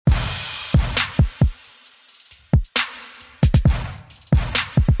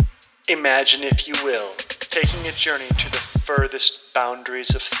Imagine, if you will, taking a journey to the furthest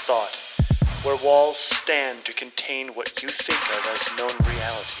boundaries of thought, where walls stand to contain what you think of as known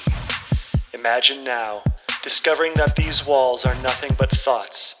reality. Imagine now, discovering that these walls are nothing but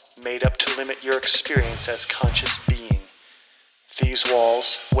thoughts made up to limit your experience as conscious being. These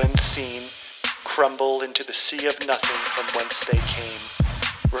walls, when seen, crumble into the sea of nothing from whence they came,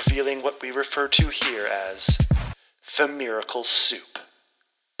 revealing what we refer to here as the miracle soup.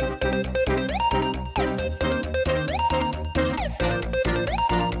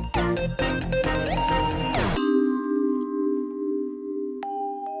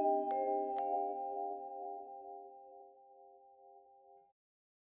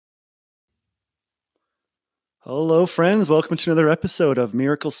 Hello, friends. Welcome to another episode of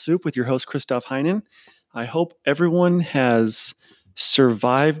Miracle Soup with your host, Christoph Heinen. I hope everyone has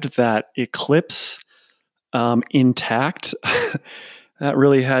survived that eclipse intact. That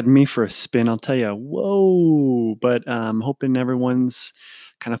really had me for a spin, I'll tell you. Whoa! But I'm hoping everyone's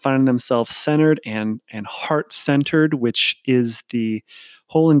kind of finding themselves centered and heart-centered, which is the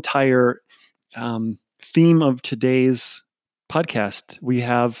whole entire theme of today's podcast. We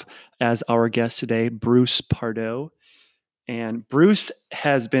have as our guest today Bruce Pardo. And Bruce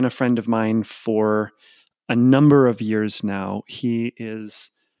has been a friend of mine for a number of years now. He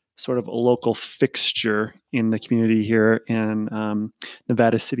is sort of a local fixture in the community here in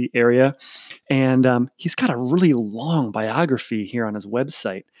Nevada City area. And he's got a really long biography here on his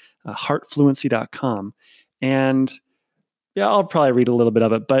website, heartfluency.com. And yeah, I'll probably read a little bit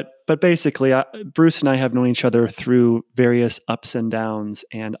of it, but basically, Bruce and I have known each other through various ups and downs,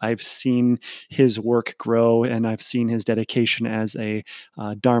 and I've seen his work grow, and I've seen his dedication as a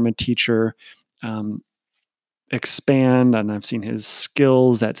Dharma teacher expand, and I've seen his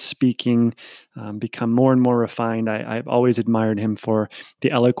skills at speaking become more and more refined. I've always admired him for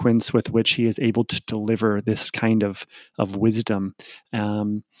the eloquence with which he is able to deliver this kind of wisdom.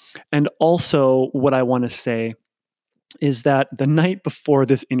 And also, what I want to say is that the night before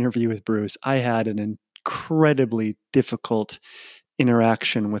this interview with Bruce, I had an incredibly difficult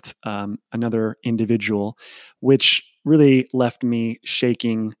interaction with another individual, which really left me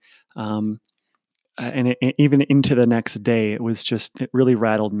shaking. And even into the next day, it really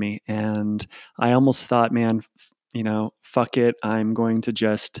rattled me. And I almost thought, man, fuck it. I'm going to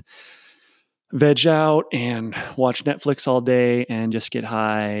just veg out and watch Netflix all day and just get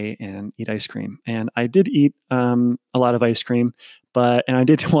high and eat ice cream. And I did eat a lot of ice cream, and I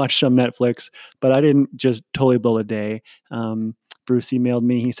did watch some Netflix, but I didn't just totally blow a day. Bruce emailed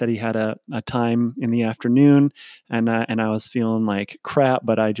me. He said he had a time in the afternoon, and I was feeling like crap,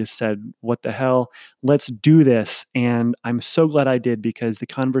 but I just said, what the hell? Let's do this. And I'm so glad I did, because the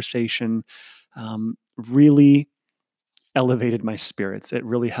conversation really elevated my spirits. It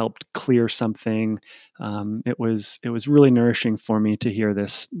really helped clear something. It was really nourishing for me to hear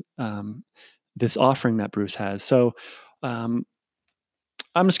this this offering that Bruce has. So I'm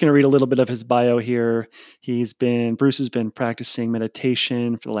just going to read a little bit of his bio here. Bruce has been practicing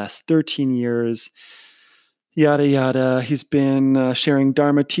meditation for the last 13 years. Yada yada. He's been sharing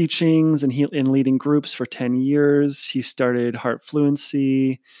Dharma teachings and leading groups for 10 years. He started Heart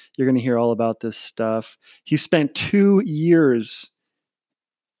Fluency. You're going to hear all about this stuff. He spent 2 years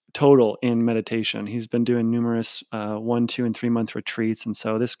total in meditation. He's been doing numerous 1, 2, and 3 month retreats, and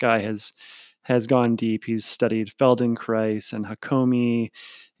so this guy has gone deep. He's studied Feldenkrais and Hakomi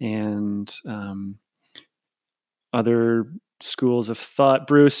and other schools of thought.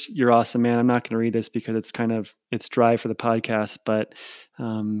 Bruce, you're awesome, man. I'm not going to read this because it's dry for the podcast, but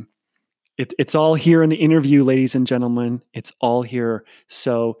it's all here in the interview, ladies and gentlemen. It's all here.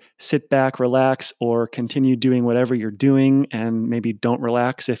 So sit back, relax, or continue doing whatever you're doing, and maybe don't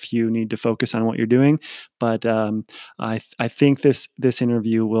relax if you need to focus on what you're doing. But I think this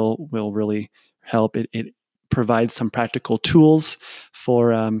interview will really help. It provides some practical tools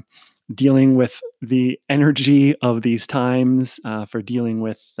for dealing with the energy of these times, for dealing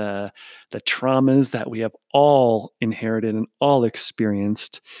with the traumas that we have all inherited and all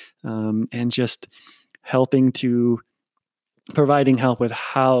experienced, and just providing help with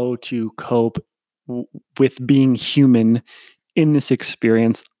how to cope with being human in this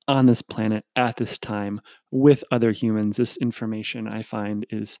experience on this planet at this time with other humans. This information I find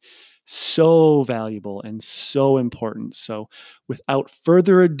is so valuable and so important. So without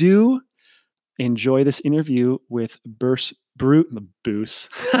further ado, enjoy this interview with Bruce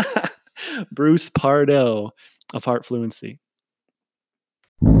Pardo of Heart Fluency.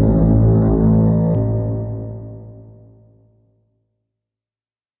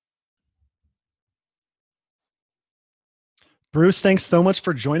 Bruce, thanks so much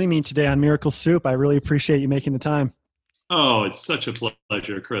for joining me today on Miracle Soup. I really appreciate you making the time. Oh, it's such a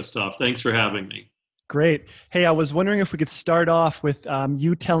pleasure, Christoph. Thanks for having me. Great. Hey, I was wondering if we could start off with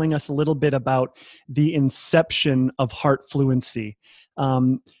you telling us a little bit about the inception of Heart Fluency.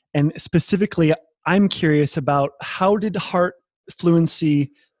 Um, and specifically, I'm curious about how did Heart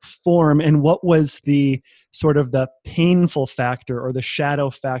Fluency form and what was the sort of the painful factor or the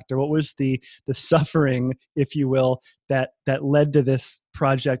shadow factor? What was the suffering, if you will, that led to this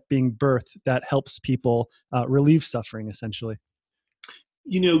project being birthed that helps people relieve suffering essentially?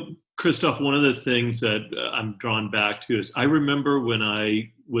 Christoph, one of the things that I'm drawn back to is I remember when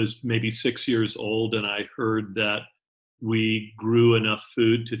I was maybe 6 years old and I heard that we grew enough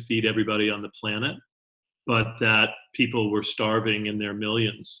food to feed everybody on the planet, but that people were starving in their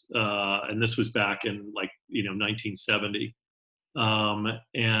millions. And this was back in 1970.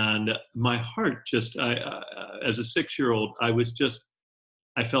 And my heart just, as a 6 year old, I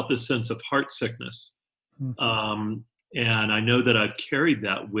felt this sense of heart sickness. Hmm. Um, and I know that I've carried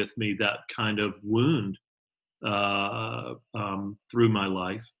that with me, that kind of wound through my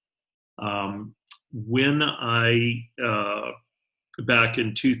life. When I, back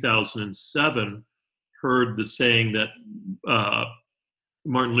in 2007, heard the saying that uh,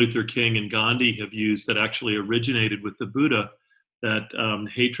 Martin Luther King and Gandhi have used that actually originated with the Buddha, that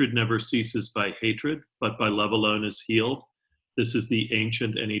hatred never ceases by hatred, but by love alone is healed. This is the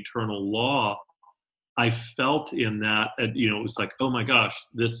ancient and eternal law. I felt in that, it was like, oh my gosh,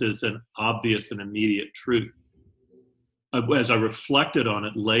 this is an obvious and immediate truth. As I reflected on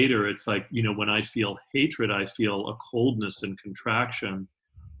it later, it's like, when I feel hatred, I feel a coldness and contraction.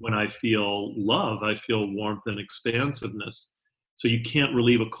 When I feel love, I feel warmth and expansiveness. So you can't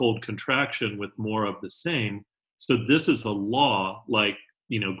relieve a cold contraction with more of the same. So this is a law, like,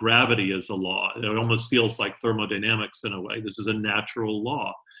 gravity is a law. It almost feels like thermodynamics in a way. This is a natural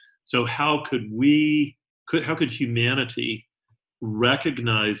law. So how could humanity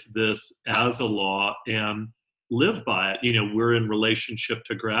recognize this as a law and live by it? We're in relationship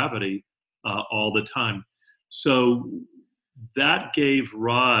to gravity all the time. So that gave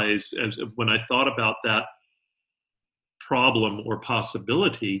rise, as when I thought about that problem or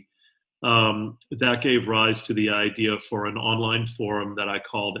possibility, that gave rise to the idea for an online forum that I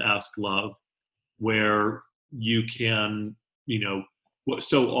called Ask Love, where you can,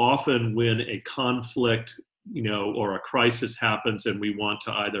 so often when a conflict, or a crisis happens and we want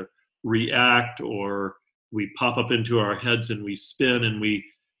to either react or we pop up into our heads and we spin and we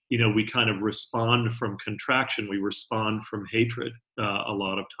kind of respond from contraction, we respond from hatred a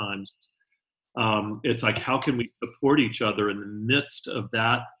lot of times. It's like, how can we support each other in the midst of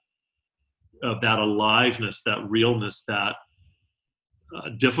that aliveness, that realness, that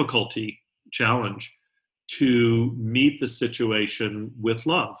difficulty, challenge, to meet the situation with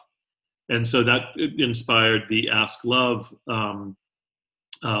love? And so that inspired the Ask Love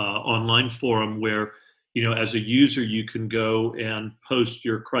online forum, where, as a user, you can go and post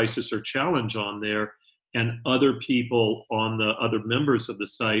your crisis or challenge on there, and other people, on the other members of the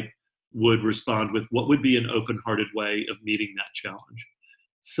site, would respond with what would be an open-hearted way of meeting that challenge.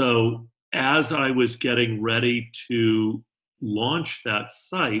 So as I was getting ready to launch that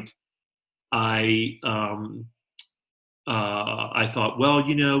site, I I thought, well,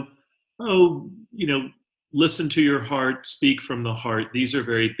 oh, listen to your heart, speak from the heart. These are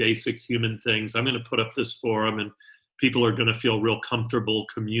very basic human things. I'm going to put up this forum, and people are going to feel real comfortable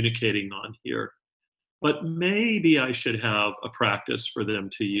communicating on here. But maybe I should have a practice for them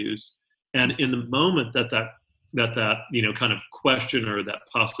to use. And in the moment that kind of question or that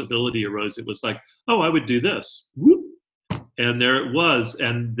possibility arose, it was like, oh, I would do this. Whoop. And there it was.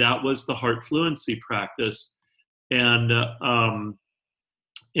 And that was the heart fluency practice. And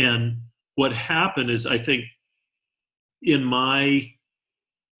and what happened is, I think, in my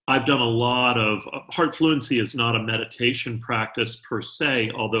I've done a lot of heart fluency is not a meditation practice per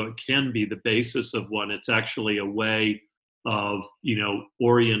se, although it can be the basis of one. It's actually a way of,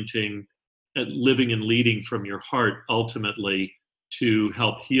 orienting and living and leading from your heart, ultimately, to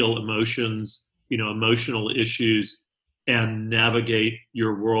help heal emotions, emotional issues, and navigate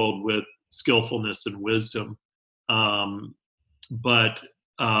your world with skillfulness and wisdom. But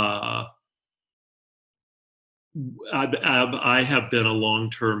I have been a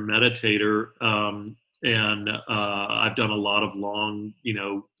long-term meditator, and I've done a lot of long,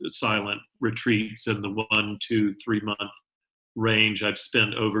 silent retreats in the 1, 2, 3 month range. I've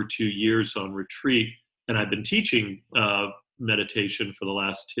spent over 2 years on retreat, and I've been teaching meditation for the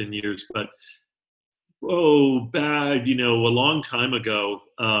last 10 years. But Oh, bad. A long time ago,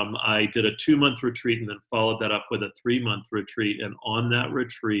 I did a 2 month retreat and then followed that up with a 3 month retreat. And on that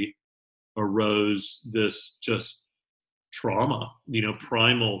retreat arose this just trauma,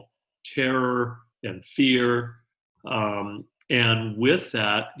 primal terror and fear. And with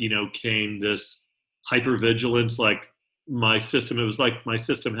that, came this hypervigilance. Like it was like my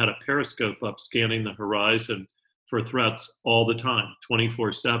system had a periscope up scanning the horizon for threats all the time,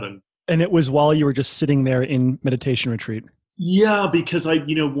 24/7. And it was while you were just sitting there in meditation retreat. Yeah, because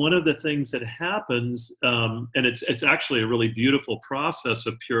one of the things that happens, and it's actually a really beautiful process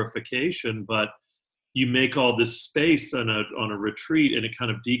of purification, but you make all this space on a retreat, and it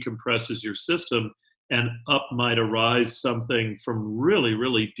kind of decompresses your system, and up might arise something from really,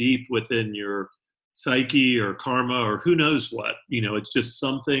 really deep within your psyche or karma or who knows what. It's just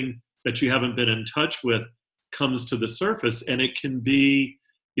something that you haven't been in touch with comes to the surface, and it can be,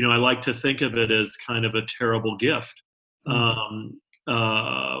 I like to think of it as kind of a terrible gift. Mm. Um,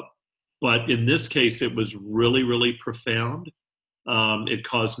 uh, but in this case, it was really, really profound. It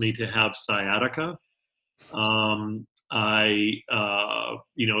caused me to have sciatica. I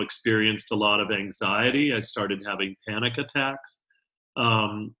experienced a lot of anxiety. I started having panic attacks.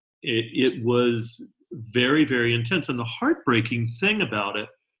 It was very, very intense. And the heartbreaking thing about it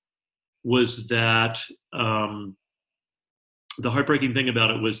was that um,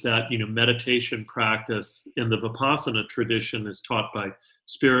 meditation practice in the Vipassana tradition is taught by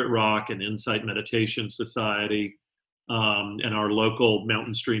Spirit Rock and Insight Meditation Society, and our local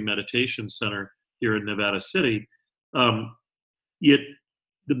Mountain Stream Meditation Center here in Nevada City. Yet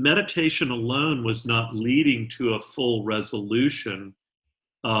the meditation alone was not leading to a full resolution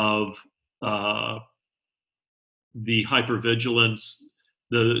of uh, the hypervigilance,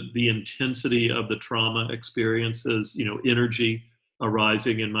 the intensity of the trauma experiences, energy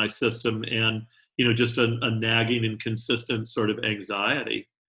arising in my system, and just a nagging and consistent sort of anxiety.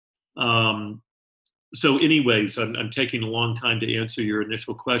 Um, so, anyways, I'm taking a long time to answer your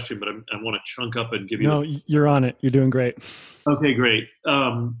initial question, but I want to chunk up and give you. No, you're on it. You're doing great. Okay, great.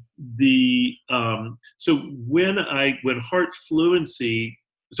 The So when heart fluency,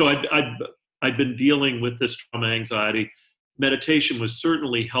 so I'd been dealing with this trauma anxiety. Meditation was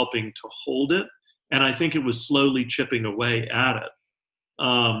certainly helping to hold it, and I think it was slowly chipping away at it.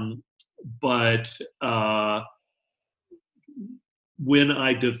 But when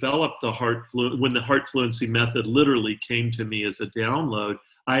I developed when the heart fluency method literally came to me as a download,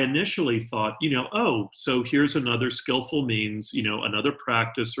 I initially thought, so here's another skillful means, another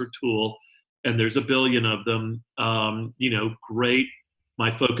practice or tool, and there's a billion of them. Great. My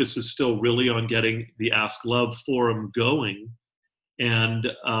focus is still really on getting the Ask Love forum going,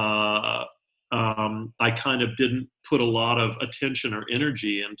 and I kind of didn't put a lot of attention or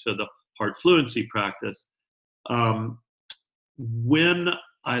energy into the heart fluency practice. When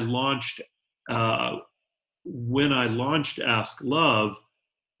I launched uh, when I launched Ask Love,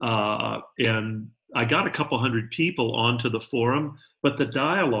 and I got a couple hundred people onto the forum, but the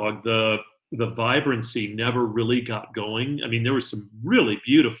dialogue, the vibrancy never really got going. I mean, there were some really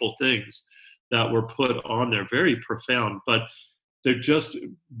beautiful things that were put on there, very profound, but there just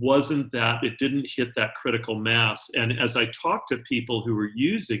wasn't that. It didn't hit that critical mass. And as I talked to people who were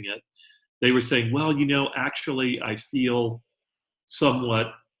using it, they were saying, well, actually, I feel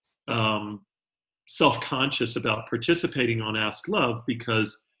somewhat self-conscious about participating on Ask Love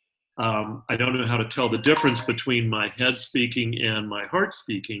because I don't know how to tell the difference between my head speaking and my heart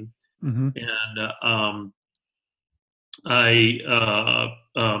speaking. Mm-hmm. And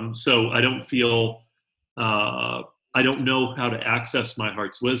so I don't feel, I don't know how to access my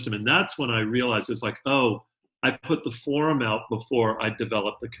heart's wisdom. And that's when I realized it's like, oh, I put the forum out before I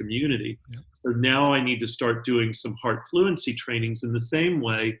developed the community. Yep. So now I need to start doing some heart fluency trainings in the same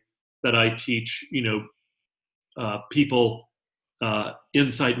way that I teach, people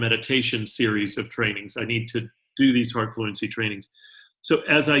insight meditation series of trainings. I need to do these heart fluency trainings. So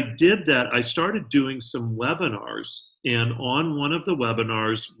as I did that, I started doing some webinars, and on one of the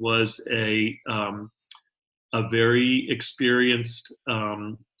webinars was a very experienced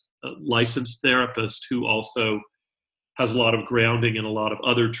licensed therapist who also has a lot of grounding in a lot of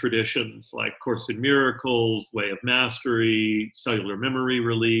other traditions like Course in Miracles, Way of Mastery, cellular memory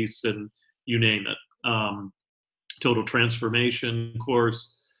release, and you name it. Total Transformation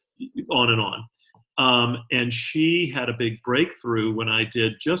course, on and on. And she had a big breakthrough when I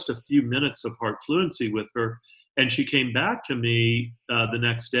did just a few minutes of heart fluency with her. And she came back to me the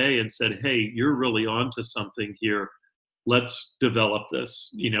next day and said, hey, you're really onto something here. Let's develop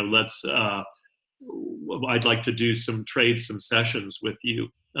this. I'd like to do some sessions with you.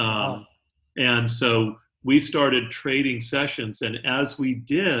 Wow. And so we started trading sessions. And as we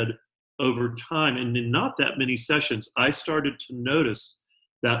did over time, and in not that many sessions, I started to notice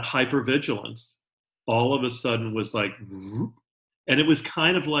that hypervigilance all of a sudden was like, and it was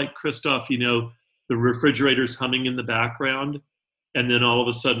kind of like, Christoph, the refrigerator's humming in the background. And then all of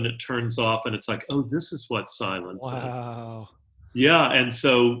a sudden it turns off and it's like, oh, this is what silence is. Wow. Yeah. And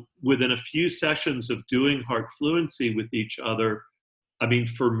so within a few sessions of doing heart fluency with each other, I mean,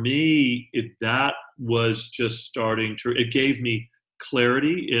 for me, that was just it gave me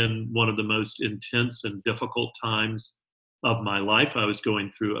clarity in one of the most intense and difficult times of my life. I was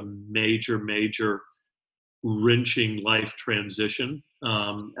going through a major, major wrenching life transition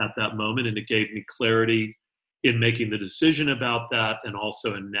at that moment. And it gave me clarity in making the decision about that and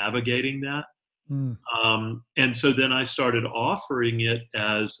also in navigating that. Mm. And so then I started offering it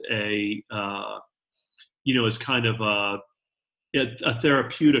as as kind of a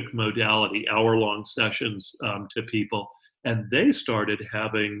therapeutic modality, hour-long sessions to people. And they started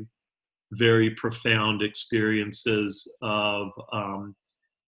having very profound experiences of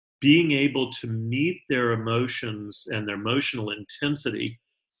being able to meet their emotions and their emotional intensity,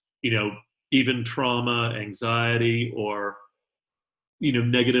 even trauma, anxiety, or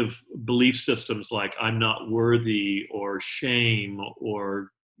negative belief systems like I'm not worthy, or shame,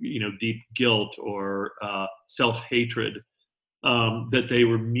 or deep guilt, or self-hatred, that they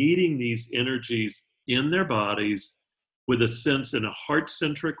were meeting these energies in their bodies with a sense, in a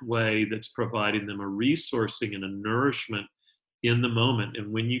heart-centric way, that's providing them a resourcing and a nourishment in the moment.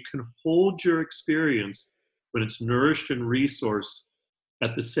 And when you can hold your experience, when it's nourished and resourced,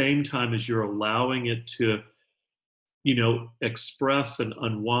 at the same time as you're allowing it to express and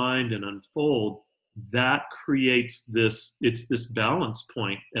unwind and unfold, that creates this balance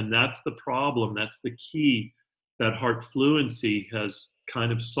point. And that's the problem. That's the key that heart fluency has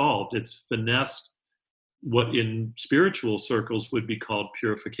kind of solved. It's finessed what in spiritual circles would be called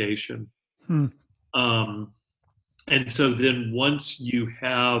purification. Hmm. And so then once you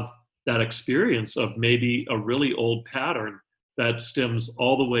have that experience of maybe a really old pattern that stems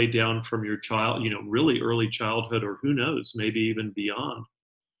all the way down from your really early childhood, or who knows, maybe even beyond.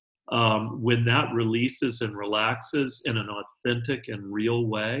 When that releases and relaxes in an authentic and real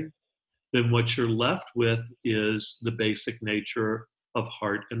way, then what you're left with is the basic nature of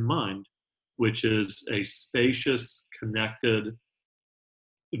heart and mind, which is a spacious, connected,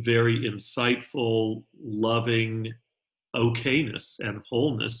 very insightful, loving okayness and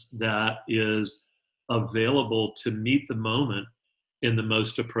wholeness that is available to meet the moment in the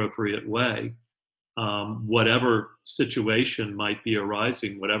most appropriate way, whatever situation might be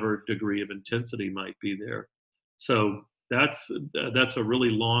arising, whatever degree of intensity might be there. So that's a really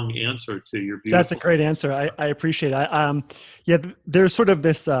long answer to your beautiful. That's a great answer. I appreciate it. Yeah, there's sort of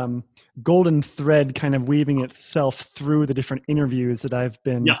this golden thread kind of weaving itself through the different interviews that I've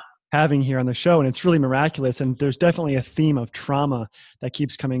been having here on the show, and it's really miraculous. And there's definitely a theme of trauma that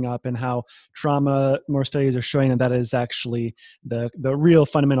keeps coming up, and how trauma, more studies are showing that is actually the real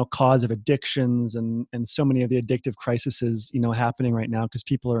fundamental cause of addictions and so many of the addictive crises happening right now, because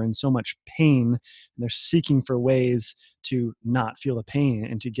people are in so much pain and they're seeking for ways to not feel the pain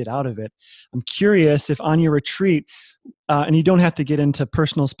and to get out of it. I'm curious if on your retreat, and you don't have to get into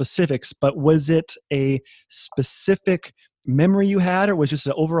personal specifics, but was it a specific memory you had, or was just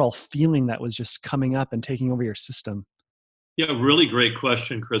an overall feeling that was just coming up and taking over your system? Yeah, really great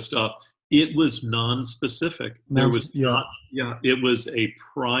question, Christoph. It was non-specific. It was a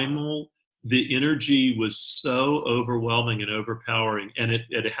primal. The energy was so overwhelming and overpowering, and it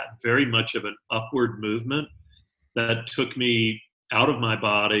had very much of an upward movement that took me out of my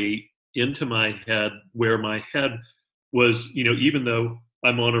body into my head, where my head was, even though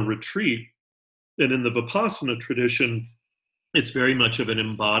I'm on a retreat, and in the Vipassana tradition, it's very much of an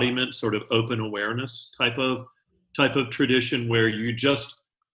embodiment, sort of open awareness type of tradition, where you just,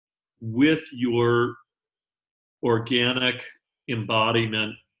 with your organic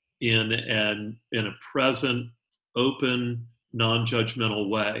embodiment in a present, open, non-judgmental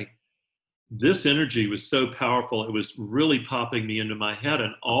way. This energy was so powerful, it was really popping me into my head,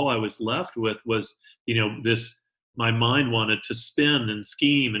 and all I was left with was, my mind wanted to spin and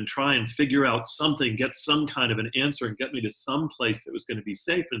scheme and try and figure out something, get some kind of an answer, and get me to some place that was going to be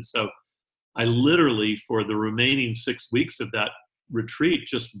safe. And so I literally, for the remaining 6 weeks of that retreat,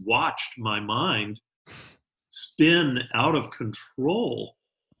 just watched my mind spin out of control,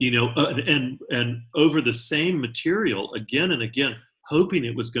 and over the same material again and again, hoping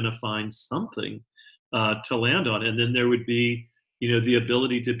it was going to find something to land on. And then there would be, the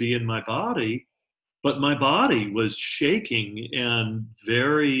ability to be in my body but my body was shaking and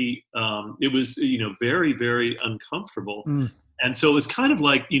very, it was, very, very uncomfortable. Mm. And so it was kind of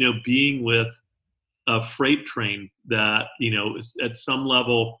like, being with a freight train that, at some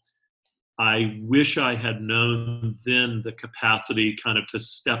level, I wish I had known then the capacity kind of to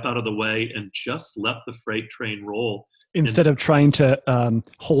step out of the way and just let the freight train roll. And Instead of trying to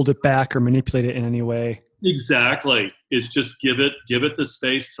hold it back or manipulate it in any way. exactly, is just give it the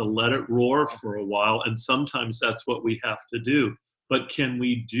space to let it roar for a while. And sometimes that's what we have to do. But can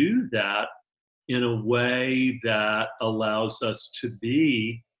we do that in a way that allows us to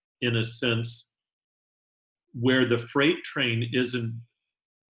be, in a sense, where the freight train isn't,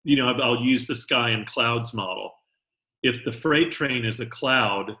 I'll use the sky and clouds model. If the freight train is a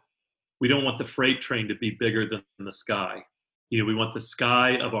cloud, we don't want the freight train to be bigger than the sky. We want the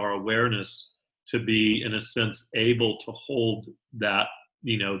sky of our awareness to be, in a sense, able to hold that,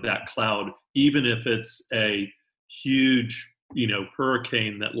 that cloud, even if it's a huge,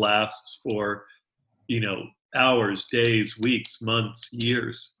 hurricane that lasts for, hours, days, weeks, months,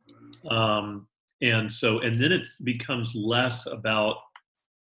 years. And then it becomes less about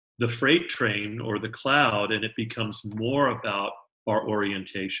the freight train or the cloud, and it becomes more about our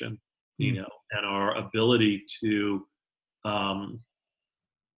orientation, Mm. and our ability to, um,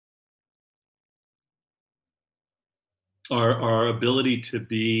 our ability to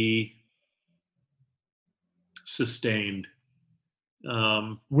be sustained.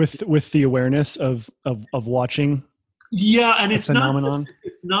 Um, With the awareness of watching yeah, and a it's not just, phenomenon.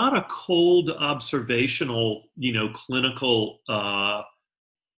 it's not a cold observational, clinical, kind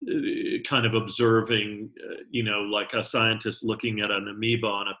of observing, like a scientist looking at an amoeba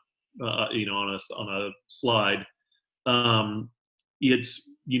on a, on a slide. Um, it's,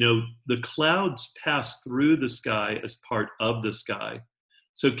 the clouds pass through the sky as part of the sky.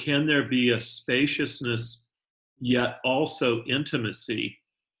 So can there be a spaciousness yet also intimacy,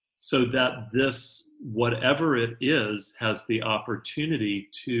 so that this, whatever it is, has the opportunity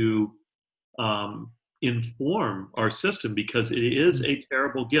to, um, inform our system, because it is Mm. a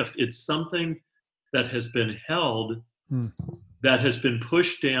terrible gift. It's something that has been held, Mm. that has been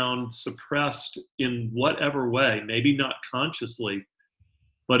pushed down, suppressed in whatever way, maybe not consciously,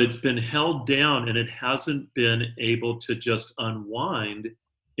 but it's been held down, and it hasn't been able to just unwind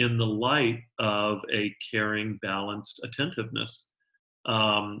in the light of a caring, balanced attentiveness.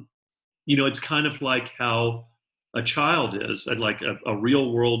 Um, it's kind of like how a child is, and like a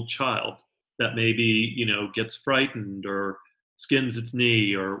real world child that maybe, gets frightened or skins its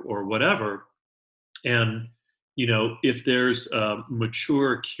knee or whatever. And, if there's a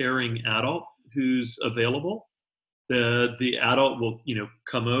mature, caring adult who's available, the adult will,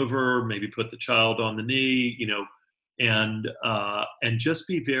 come over, maybe put the child on the knee, and just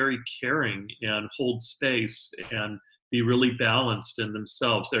be very caring and hold space and be really balanced in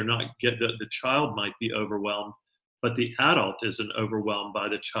themselves. They're not get the child might be overwhelmed, but the adult isn't overwhelmed by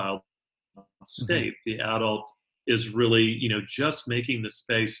the child's Mhm. state. The adult is really, just making the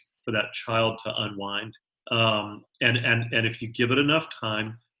space for that child to unwind. And if you give it enough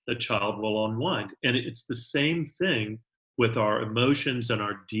time, the child will unwind. And it's the same thing with our emotions and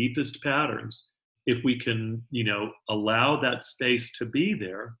our deepest patterns. If we can, allow that space to be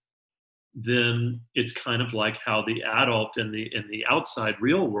there, then it's kind of like how the adult in the outside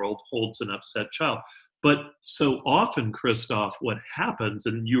real world holds an upset child. But so often, Christoph, what happens,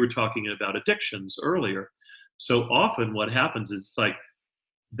 and you were talking about addictions earlier. So often, what happens is like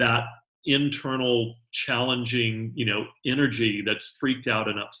that internal challenging, energy that's freaked out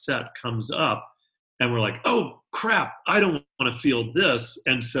and upset comes up, and we're like, oh crap, I don't want to feel this.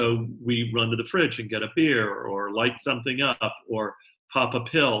 And so we run to the fridge and get a beer or light something up or pop a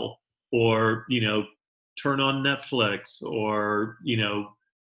pill or, turn on Netflix or,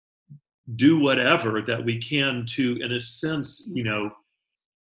 do whatever that we can to, in a sense,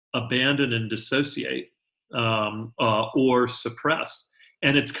 abandon and dissociate, or suppress.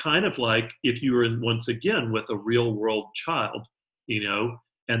 And it's kind of like if you were once again with a real world child,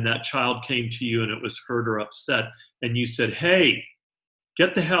 and that child came to you and it was hurt or upset, and you said, hey,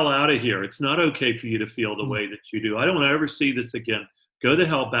 get the hell out of here. It's not okay for you to feel the Mm. way that you do. I don't want to ever see this again. Go the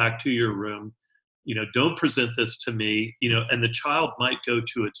hell back to your room. Don't present this to me. And the child might go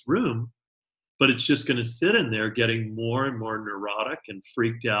to its room, but it's just going to sit in there getting more and more neurotic and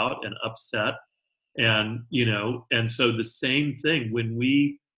freaked out and upset. And so the same thing when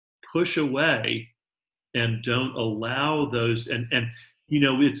we push away and don't allow those, and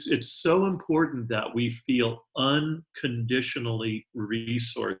it's so important that we feel unconditionally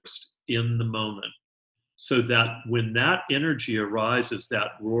resourced in the moment, so that when that energy arises,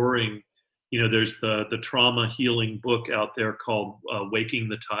 that roaring, there's the trauma healing book out there called Waking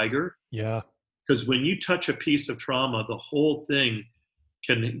the Tiger. Yeah. Because when you touch a piece of trauma, the whole thing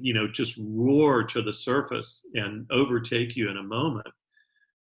can, just roar to the surface and overtake you in a moment.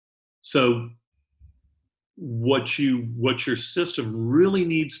 So what your system really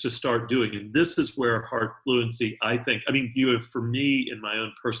needs to start doing, and this is where heart fluency, I think, for me, in my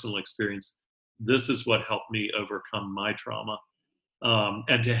own personal experience, this is what helped me overcome my trauma,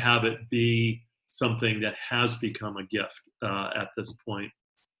 and to have it be something that has become a gift at this point.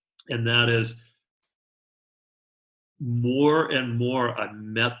 And that is, more and more I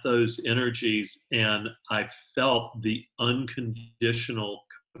met those energies, and I felt the unconditional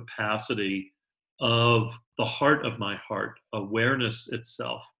capacity of the heart of my heart, awareness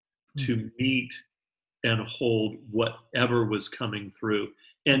itself, to meet and hold whatever was coming through.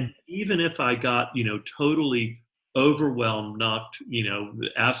 And even if I got, totally overwhelmed, knocked,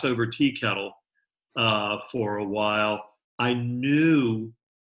 ass over tea kettle for a while, I knew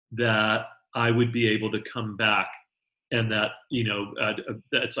that I would be able to come back, and that,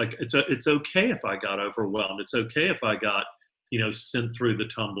 it's like, it's okay if I got overwhelmed. It's okay if I got, sent through the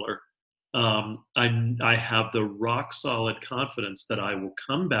tumbler. I have the rock solid confidence that I will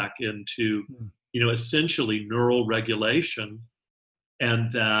come back into, essentially neural regulation,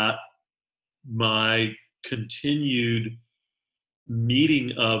 and that my continued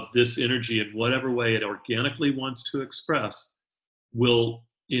meeting of this energy in whatever way it organically wants to express will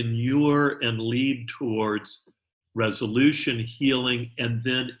inure and lead towards resolution, healing, and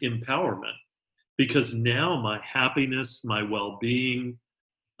then empowerment. Because now my happiness, my well-being,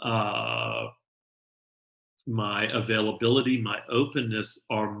 my availability, my openness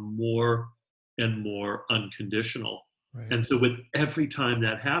are more and more unconditional. Right. And so with every time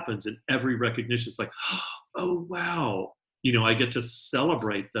that happens, and every recognition, it's like, oh, wow, I get to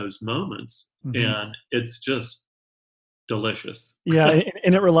celebrate those moments. And it's just delicious. Yeah,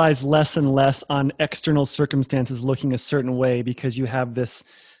 and it relies less and less on external circumstances looking a certain way, because you have this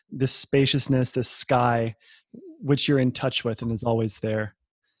spaciousness, this sky, which you're in touch with and is always there.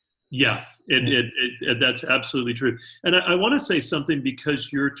 Yes, that's absolutely true. And I want to say something,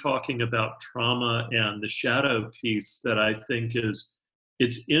 because you're talking about trauma and the shadow piece, that I think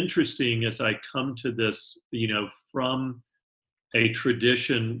it's interesting as I come to this, from a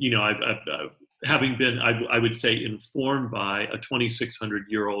tradition, I've having been, I would say, informed by a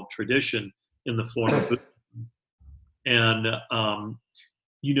 2,600-year-old tradition in the form of Buddhism. And,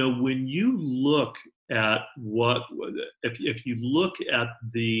 when you look at if you look at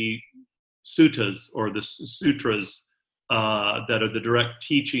the suttas, or the sutras, that are the direct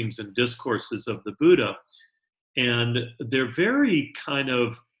teachings and discourses of the Buddha, and they're very kind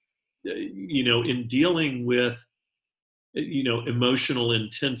of, in dealing with, emotional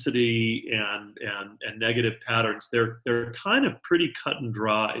intensity and negative patterns, they're kind of pretty cut and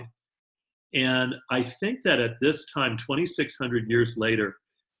dried. And I think that at this time, 2,600 years later,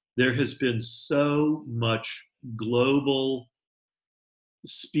 there has been so much global,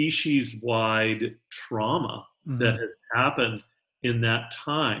 species-wide trauma that has happened in that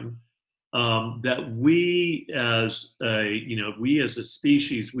time, that we as a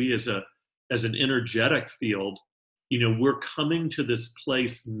species, we as an energetic field, we're coming to this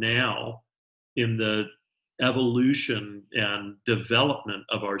place now in the evolution and development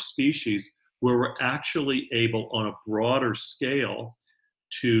of our species, where we're actually able, on a broader scale,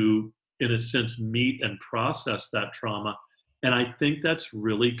 to, in a sense, meet and process that trauma. And I think that's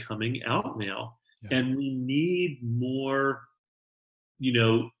really coming out now. Yeah. And we need more,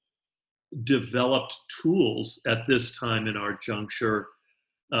 developed tools at this time in our juncture,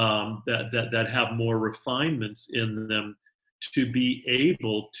 that have more refinements in them, to be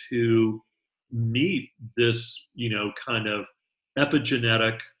able to meet this, kind of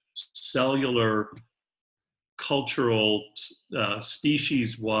epigenetic, cellular, cultural,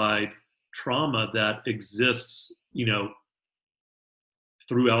 species-wide trauma that exists,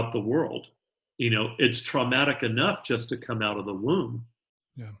 throughout the world. It's traumatic enough just to come out of the womb.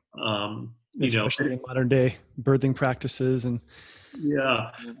 Yeah. Especially in modern day birthing practices. And yeah.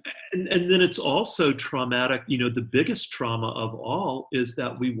 And then it's also traumatic. The biggest trauma of all is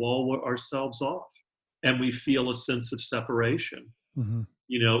that we wall ourselves off, and we feel a sense of separation. A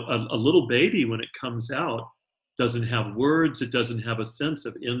little baby, when it comes out, doesn't have words. It doesn't have a sense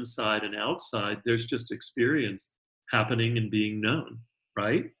of inside and outside. There's just experience happening and being known,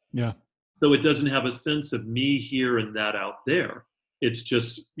 right? Yeah. So it doesn't have a sense of me here and that out there. It's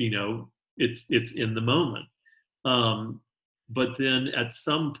just, it's in the moment. But then at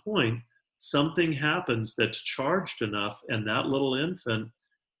some point, something happens that's charged enough, and that little infant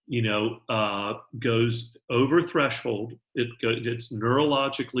goes over threshold. It's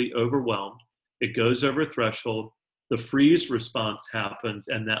neurologically overwhelmed. It goes over threshold. The freeze response happens,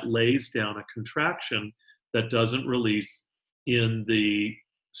 and that lays down a contraction that doesn't release in the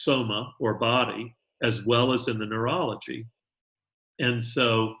soma or body, as well as in the neurology. And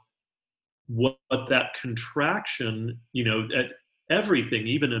so, what that contraction, at everything,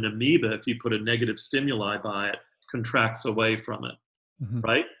 even an amoeba, if you put a negative stimuli by it, contracts away from it, Mm-hmm.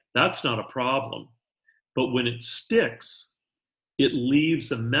 right? That's not a problem. But when it sticks, it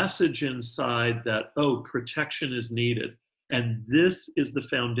leaves a message inside that, oh, protection is needed. And this is the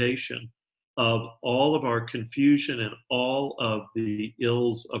foundation of all of our confusion and all of the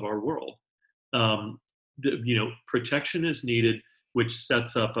ills of our world. Protection is needed, which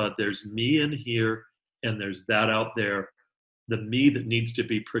sets up there's me in here and there's that out there, the me that needs to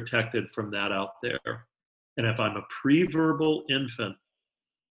be protected from that out there. And if I'm a pre-verbal infant,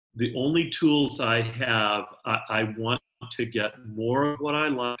 the only tools I have, I want to get more of what I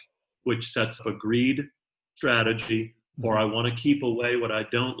like, which sets up a greed strategy, or I want to keep away what I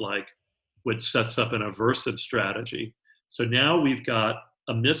don't like, which sets up an aversive strategy. So now we've got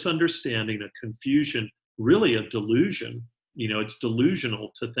a misunderstanding, a confusion, really a delusion. It's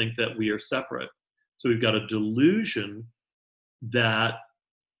delusional to think that we are separate. So we've got a delusion that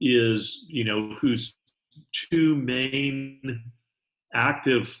is, whose two main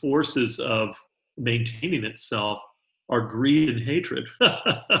active forces of maintaining itself are greed and hatred.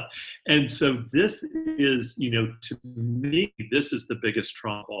 And so this is, to me, this is the biggest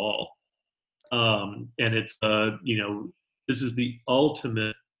trauma of all. And it's, this is the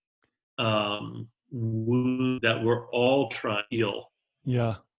ultimate wound that we're all trying to heal.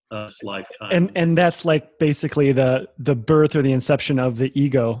 Yeah. This lifetime. And that's like basically the birth or the inception of the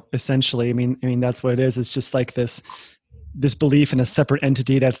ego, essentially. I mean, that's what it is. It's just like this belief in a separate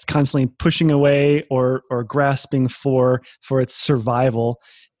entity that's constantly pushing away or grasping for its survival.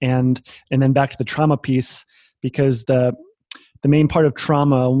 And then back to the trauma piece, because the main part of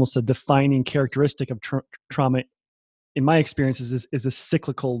trauma, almost a defining characteristic of trauma, in my experience, is this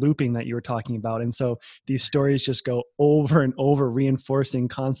cyclical looping that you were talking about. And so these stories just go over and over, reinforcing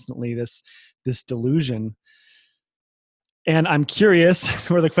constantly this delusion. And I'm curious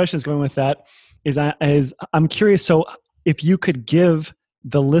where the question is going with that is I'm curious. So if you could give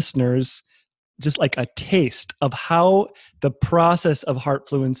the listeners just like a taste of how the process of heart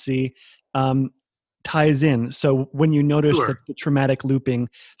fluency ties in. So when you notice Sure. the traumatic looping,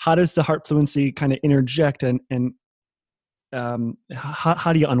 how does the heart fluency kind of interject and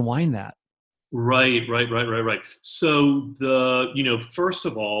how do you unwind that? Right. So first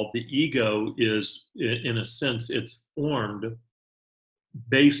of all, the ego is, in a sense, it's formed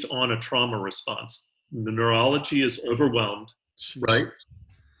based on a trauma response. The neurology is overwhelmed, Jeez. right?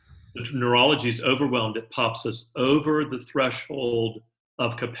 The neurology is overwhelmed. It pops us over the threshold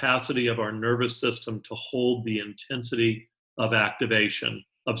of capacity of our nervous system to hold the intensity of activation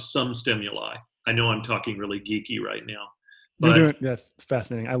of some stimuli. I know I'm talking really geeky right now. That's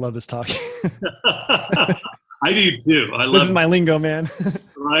fascinating. I love this talk. I do too. This is my lingo, man.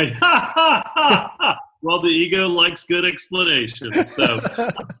 Right. Well, the ego likes good explanations. So,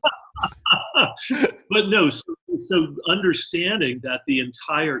 but no. So understanding that the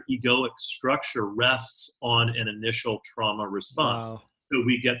entire egoic structure rests on an initial trauma response. Wow. So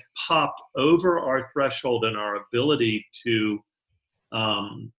we get popped over our threshold and our ability to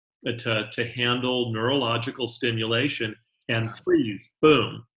handle neurological stimulation and freeze.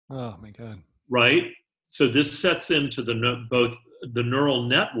 Boom. Oh my God. Right. So this sets into both the neural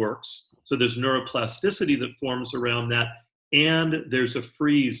networks. So there's neuroplasticity that forms around that, and there's a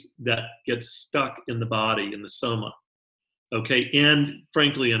freeze that gets stuck in the body, in the soma. Okay, and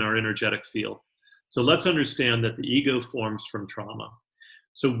frankly, in our energetic field. So let's understand that the ego forms from trauma.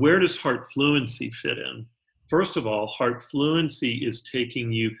 So where does heart fluency fit in? First of all, heart fluency is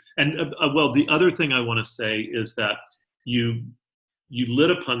taking you, and the other thing I want to say is that you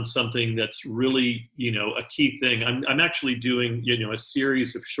lit upon something that's really, a key thing. I'm actually doing, a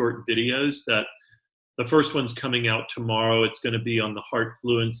series of short videos that the first one's coming out tomorrow. It's going to be on the Heart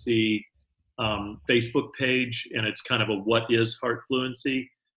Fluency Facebook page, and it's kind of a what is heart fluency,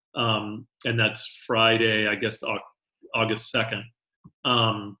 and that's Friday, I guess, August 2nd.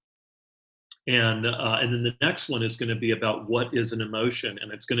 And then the next one is going to be about what is an emotion,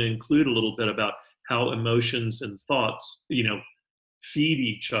 and it's going to include a little bit about how emotions and thoughts, feed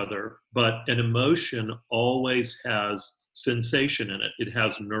each other. But an emotion always has sensation in it. It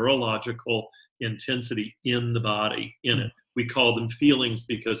has neurological intensity in the body, in it. We call them feelings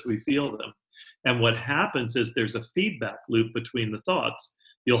because we feel them. And what happens is there's a feedback loop between the thoughts.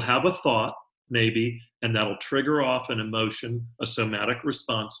 You'll have a thought, maybe, and that'll trigger off an emotion, a somatic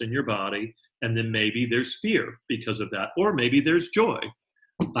response in your body. And then maybe there's fear because of that, or maybe there's joy.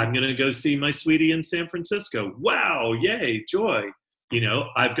 I'm going to go see my sweetie in San Francisco. Wow, yay, joy.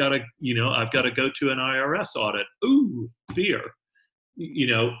 I've got to go to an IRS audit. Ooh, fear. You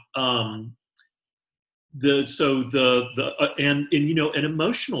know, and an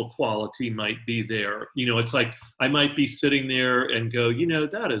emotional quality might be there. It's like I might be sitting there and go,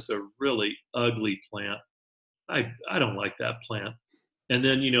 that is a really ugly plant. I don't like that plant. And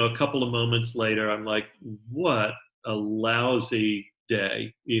then, a couple of moments later, I'm like, what a lousy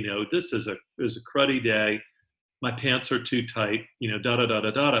day. This is a cruddy day. My pants are too tight, da da da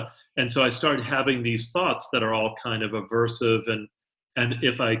da da da. And so I started having these thoughts that are all kind of aversive, and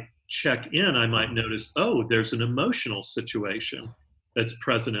if I check in, I might notice, oh, there's an emotional situation that's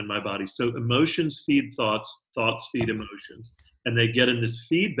present in my body. So emotions feed thoughts, thoughts feed emotions, and they get in this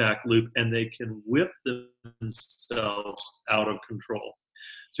feedback loop, and they can whip themselves out of control.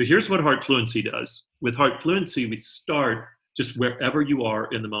 So here's what Heart Fluency does. With Heart Fluency, we start just wherever you are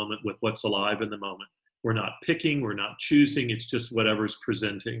in the moment with what's alive in the moment. We're not picking, we're not choosing, it's just whatever's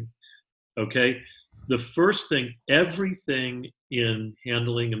presenting. Okay? The first thing, everything in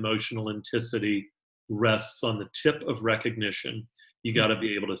handling emotional intensity rests on the tip of recognition. You got to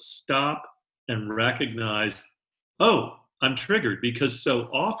be able to stop and recognize, oh, I'm triggered, because so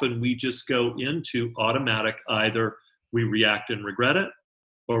often we just go into automatic, either we react and regret it,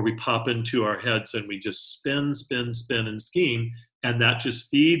 or we pop into our heads and we just spin, and scheme, and that just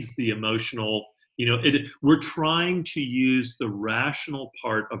feeds the emotional. We're trying to use the rational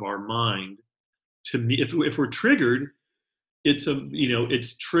part of our mind to me. If we're triggered, it's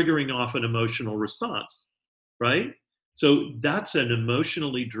triggering off an emotional response, right? So that's an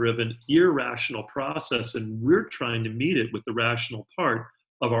emotionally driven, irrational process, and we're trying to meet it with the rational part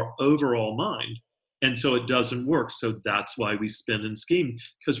of our overall mind. And so it doesn't work. So that's why we spin and scheme,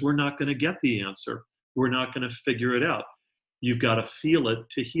 because we're not going to get the answer. We're not going to figure it out. You've got to feel it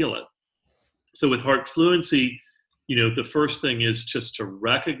to heal it. So with Heart Fluency, the first thing is just to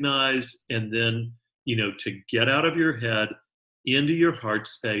recognize, and then, to get out of your head into your heart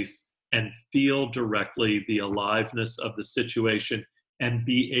space and feel directly the aliveness of the situation, and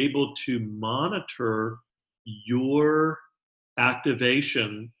be able to monitor your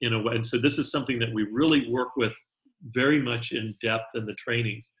activation in a way. And so this is something that we really work with very much in depth in the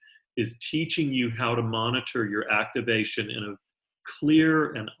trainings, is teaching you how to monitor your activation in a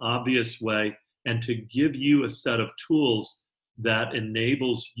clear and obvious way, and to give you a set of tools that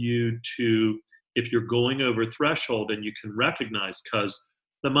enables you to, if you're going over threshold and you can recognize, because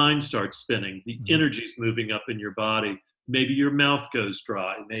the mind starts spinning, the energy's moving up in your body, maybe your mouth goes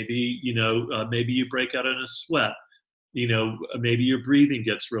dry, maybe you break out in a sweat, maybe your breathing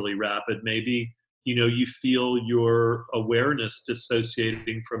gets really rapid, maybe you feel your awareness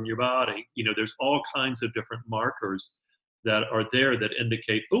dissociating from your body. There's all kinds of different markers that are there that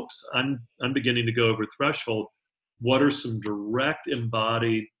indicate, oops, I'm beginning to go over threshold. What are some direct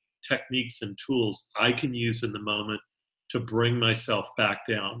embodied techniques and tools I can use in the moment to bring myself back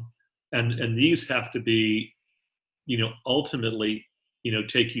down? And these have to be, ultimately,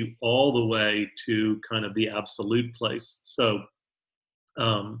 take you all the way to kind of the absolute place. So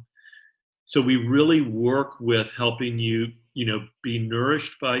we really work with helping you, be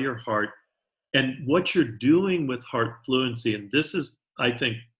nourished by your heart. And what you're doing with Heart Fluency, and this is, I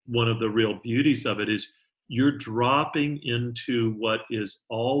think, one of the real beauties of it, is you're dropping into what is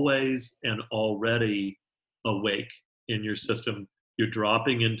always and already awake in your system. You're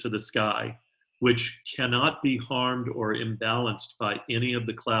dropping into the sky, which cannot be harmed or imbalanced by any of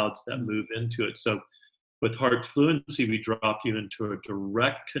the clouds that move into it. So with Heart Fluency, we drop you into a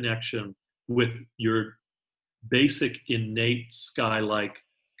direct connection with your basic innate sky-like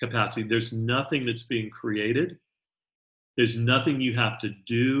capacity. There's nothing that's being created. There's nothing you have to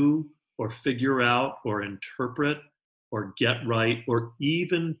do or figure out or interpret or get right or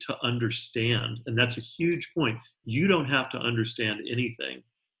even to understand. And that's a huge point. You don't have to understand anything.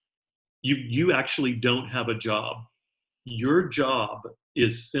 You actually don't have a job. Your job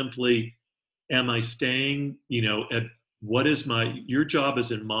is simply, am I staying, at your job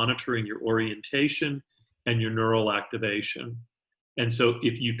is in monitoring your orientation and your neural activation. And so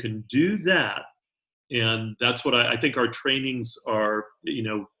if you can do that, and that's what I think our trainings are,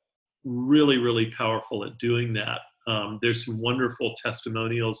 really, really powerful at doing that. There's some wonderful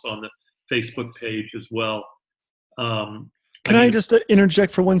testimonials on the Facebook page as well. Can I just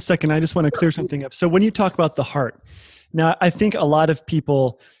interject for 1 second? I just want to clear something up. So when you talk about the heart, now I think a lot of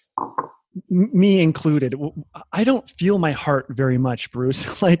people Me included. I don't feel my heart very much,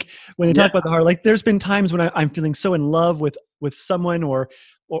 Bruce. Like when you Yeah. talk about the heart, like there's been times when I'm feeling so in love with someone or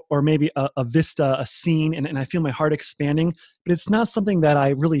maybe a vista, a scene, and I feel my heart expanding, but it's not something that I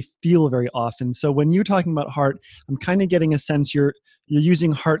really feel very often. So when you're talking about heart, I'm kind of getting a sense you're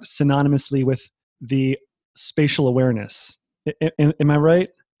using heart synonymously with the spatial awareness. Am I right?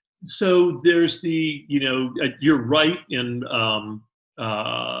 So there's the, you're right in,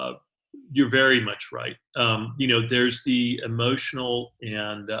 uh, you're very much right. There's the emotional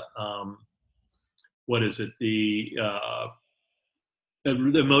and, what is it? The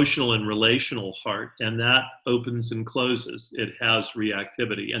emotional and relational heart, and that opens and closes. It has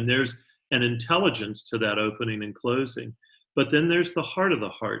reactivity, and there's an intelligence to that opening and closing. But then there's the heart of the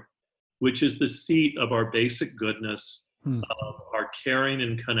heart, which is the seat of our basic goodness, Hmm. of our caring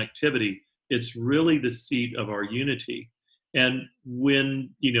and connectivity. It's really the seat of our unity. And when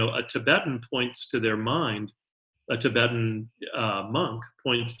a Tibetan points to their mind, a Tibetan monk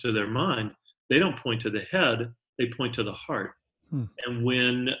points to their mind, they don't point to the head, they point to the heart. Hmm. And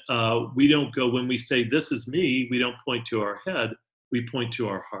when we don't go, when we say, this is me, we don't point to our head, we point to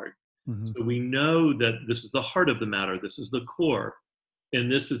our heart. Hmm. So we know that this is the heart of the matter, this is the core, and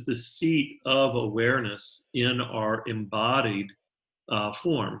this is the seat of awareness in our embodied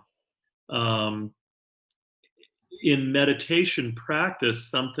form. Um, in meditation practice,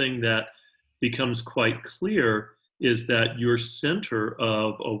 something that becomes quite clear is that your center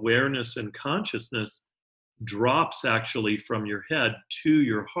of awareness and consciousness drops actually from your head to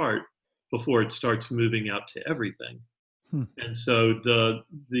your heart before it starts moving out to everything. Hmm. And so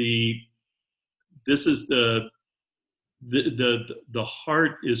the this is the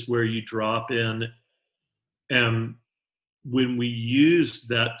heart is where you drop in, and when we use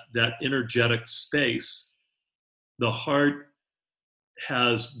that energetic space, the heart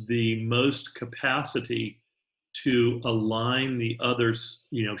has the most capacity to align the other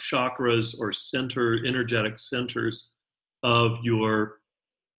chakras or energetic centers of your,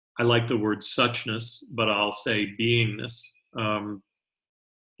 I like the word suchness, but I'll say beingness. Um,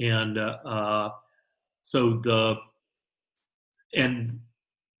 and so the and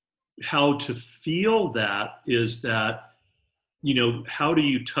how to feel that is that, how do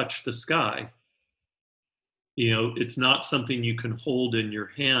you touch the sky? It's not something you can hold in your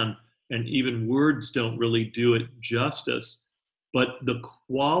hand, and even words don't really do it justice. But the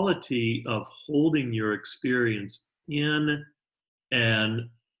quality of holding your experience in, and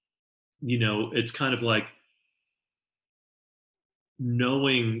it's kind of like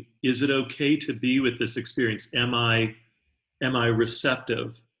knowing, is it okay to be with this experience? Am I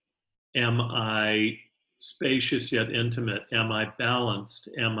receptive? Am I spacious yet intimate? Am I balanced?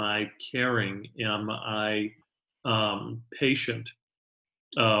 Am I caring? Am I patient?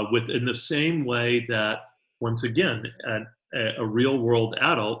 With in the same way that, once again, a real world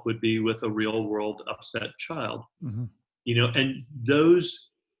adult would be with a real world upset child. Hmm. And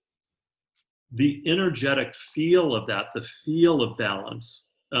the energetic feel of that, the feel of balance,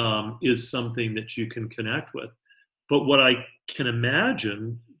 is something that you can connect with. But what I can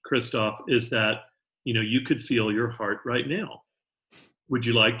imagine, Christoph, is that you could feel your heart right now. Would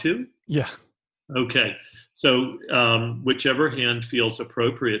you like to? Yeah. Okay. So whichever hand feels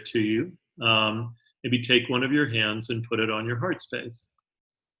appropriate to you, maybe take one of your hands and put it on your heart space,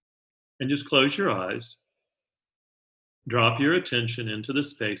 and just close your eyes. Drop your attention into the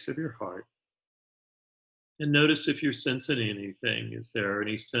space of your heart and notice if you're sensing anything. Is there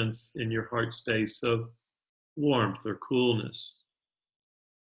any sense in your heart space of warmth or coolness,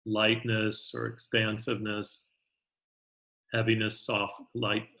 lightness or expansiveness, heaviness,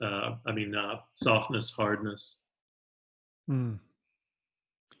 softness, hardness? Hmm.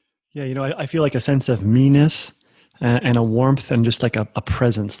 Yeah, I feel like a sense of meanness and a warmth and just like a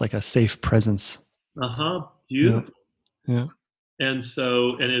presence, like a safe presence. Uh-huh. Yeah, Beautiful. yeah, And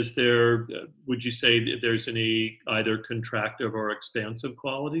so, and is there, would you say that there's any either contractive or expansive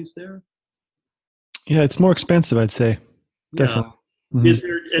qualities there? yeah. It's more expensive, I'd say. Yeah. Definitely. Hmm. Is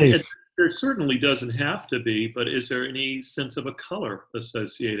there, and Safe. there certainly doesn't have to be, but is there any sense of a color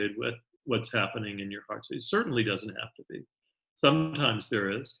associated with what's happening in your heart? So it certainly doesn't have to be. Sometimes there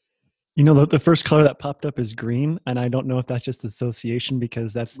is. The first color that popped up is green, and I don't know if that's just association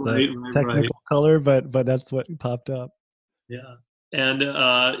because that's the Right, right, right. technical color, but that's what popped up. Yeah. And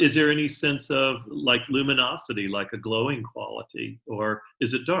is there any sense of like luminosity, like a glowing quality, or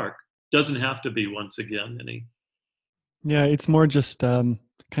is it dark? Doesn't have to be, once again, any. Yeah, it's more just kind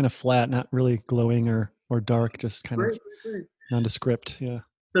of flat, not really glowing or dark, just kind of Great, great, great. nondescript. Yeah.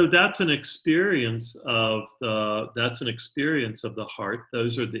 So that's an experience of the heart.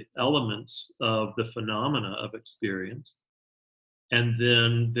 Those are the elements of the phenomena of experience. And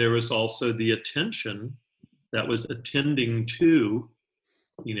then there was also the attention that was attending to,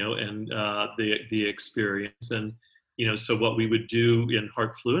 and the experience. And so what we would do in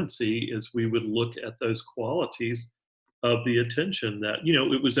heart fluency is we would look at those qualities of the attention, that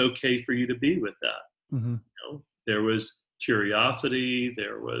it was okay for you to be with that. Mm-hmm. There was curiosity,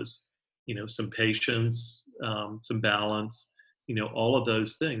 there was some patience, some balance, all of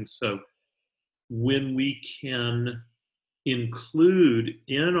those things. So when we can include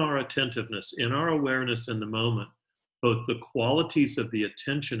in our attentiveness, in our awareness in the moment, both the qualities of the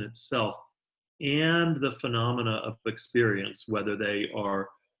attention itself and the phenomena of experience, whether they are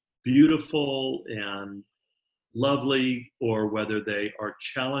beautiful and lovely or whether they are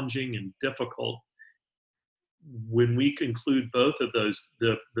challenging and difficult, when we conclude both of those,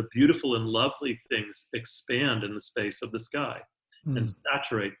 the beautiful and lovely things expand in the space of the sky and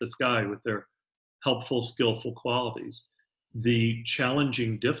saturate the sky with their helpful, skillful qualities. The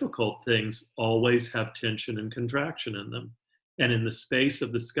challenging, difficult things always have tension and contraction in them. And in the space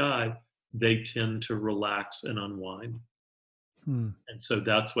of the sky, they tend to relax and unwind. And so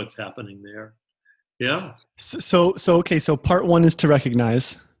that's what's happening there. Yeah. So okay. So part one is to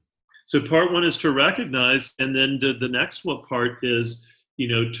recognize. So part one is to recognize, and then the next one part is,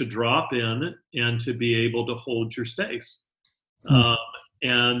 to drop in and to be able to hold your space.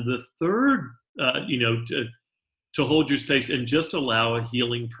 And the third, to hold your space and just allow a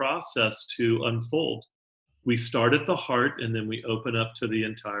healing process to unfold. We start at the heart and then we open up to the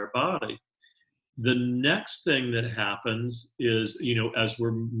entire body. The next thing that happens is, as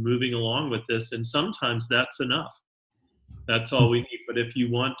we're moving along with this, and sometimes that's enough. That's all we need. But if you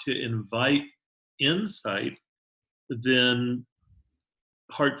want to invite insight, then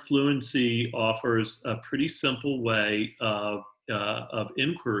heart fluency offers a pretty simple way of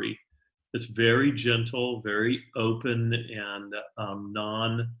inquiry. It's very gentle, very open, and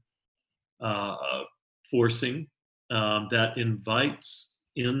non-forcing, that invites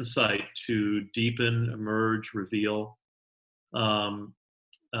insight to deepen, emerge, reveal. And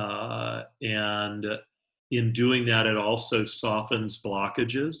in doing that, it also softens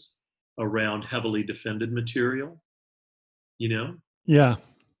blockages around heavily defended material, Yeah.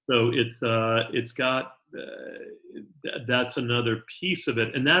 So it's got, that's another piece of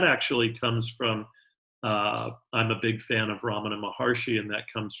it. And that actually comes from, I'm a big fan of Ramana Maharshi, and that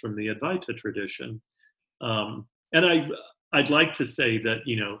comes from the Advaita tradition. And I'd like to say that,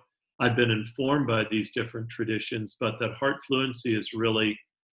 I've been informed by these different traditions, but that heart fluency is really,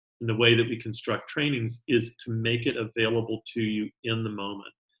 in the way that we construct trainings, is to make it available to you in the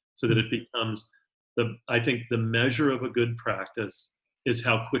moment, so that it becomes I think the measure of a good practice is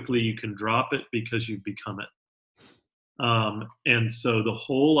how quickly you can drop it because you've become it. And so the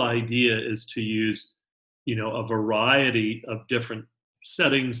whole idea is to use, a variety of different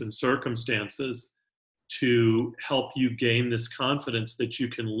settings and circumstances to help you gain this confidence that you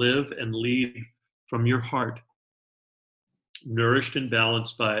can live and lead from your heart, nourished and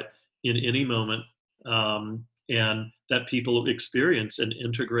balanced by it in any moment, and that people experience an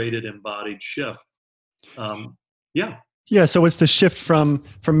integrated, embodied shift. Yeah. So it's the shift from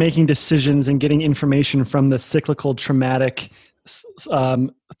making decisions and getting information from the cyclical, traumatic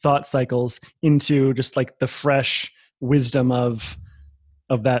thought cycles into just like the fresh wisdom of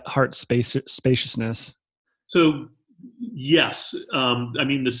that heart spaciousness. So yes, I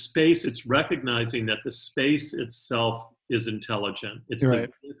mean, the space, it's recognizing that the space itself is intelligent. It's right.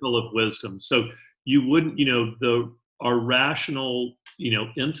 The vehicle of wisdom. So you wouldn't, our rational,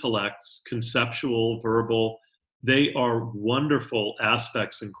 intellects, conceptual, verbal, they are wonderful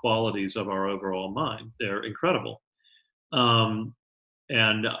aspects and qualities of our overall mind. They're incredible. And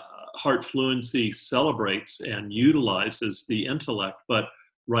heart fluency celebrates and utilizes the intellect. But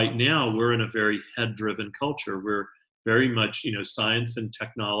right now, we're in a very head-driven culture. We're very much, science and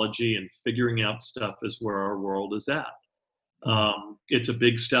technology and figuring out stuff is where our world is at. It's a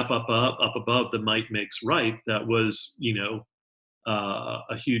big step up above the might makes right. That was,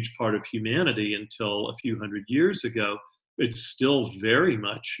 a huge part of humanity until a few hundred years ago. It's still very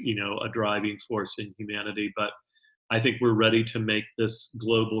much, a driving force in humanity. But I think we're ready to make this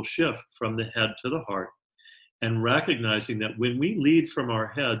global shift from the head to the heart, and recognizing that when we lead from our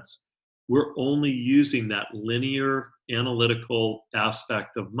heads, we're only using that linear analytical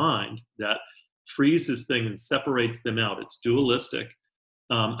aspect of mind that freezes things and separates them out. It's dualistic.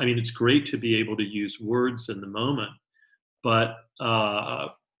 It's great to be able to use words in the moment, but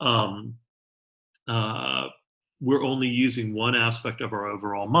we're only using one aspect of our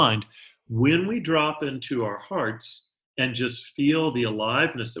overall mind. When we drop into our hearts and just feel the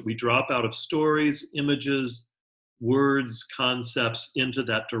aliveness that we drop out of stories, images, words, concepts into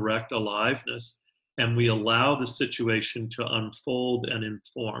that direct aliveness, and we allow the situation to unfold and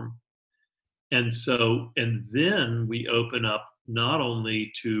inform. And then we open up not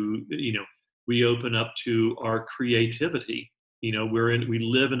only to, we open up to our creativity. We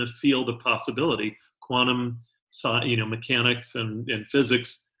live in a field of possibility. Quantum, mechanics and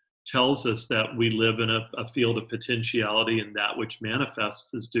physics tells us that we live in a field of potentiality, and that which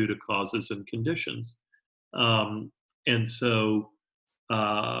manifests is due to causes and conditions. And so,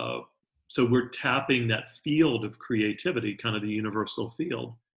 so we're tapping that field of creativity, kind of the universal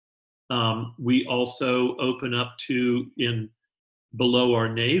field. We also open up to, below our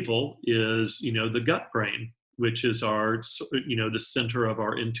navel is, the gut brain, which is our, the center of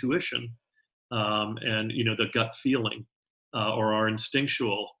our intuition, and, the gut feeling, or our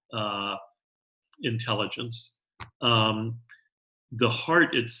instinctual intelligence. The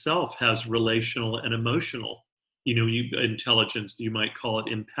heart itself has relational and emotional, intelligence. You might call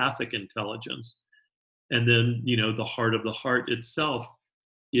it empathic intelligence. And then, the heart of the heart itself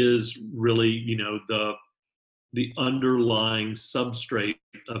is really, the underlying substrate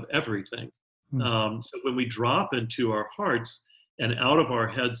of everything. So when we drop into our hearts and out of our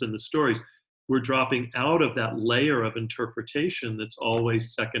heads and the stories, we're dropping out of that layer of interpretation that's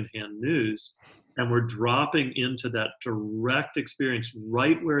always secondhand news, and we're dropping into that direct experience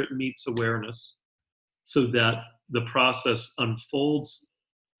right where it meets awareness, so that the process unfolds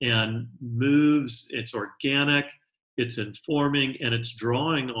and moves. It's organic, it's informing, and it's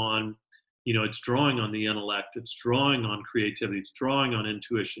drawing on, it's drawing on the intellect, it's drawing on creativity, it's drawing on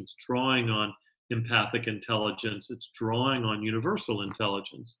intuition, it's drawing on empathic intelligence, it's drawing on universal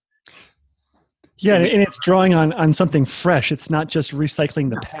intelligence. Yeah, and it's drawing on something fresh. It's not just recycling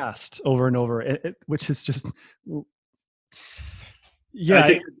the past over and over, which is just, yeah.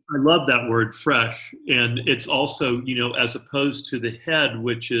 I love that word, fresh. And it's also, as opposed to the head,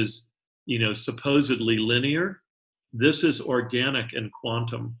 which is, supposedly linear, this is organic and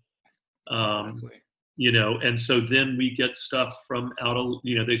quantum. Exactly. And so then we get stuff from out of,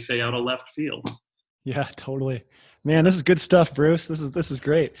 they say out of left field. Yeah, totally. Man, this is good stuff, Bruce. This is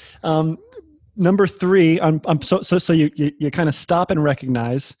great. Number 3, so you kind of stop and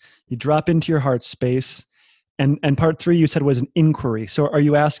recognize, you drop into your heart space, and part 3 you said was an inquiry. So are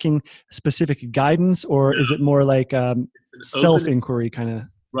you asking specific guidance, or is it more like self-inquiry kind of?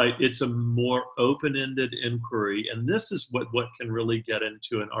 Right. It's a more open-ended inquiry. And this is what can really get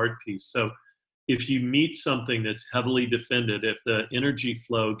into an art piece. So if you meet something that's heavily defended, if the energy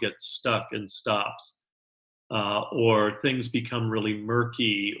flow gets stuck and stops, or things become really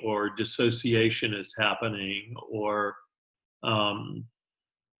murky, or dissociation is happening, or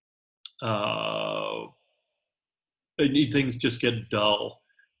things just get dull,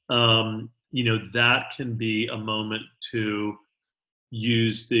 that can be a moment to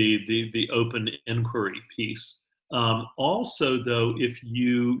use the open inquiry piece. Also, though, if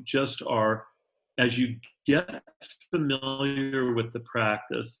you just are, as you get familiar with the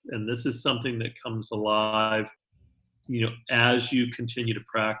practice, and this is something that comes alive, as you continue to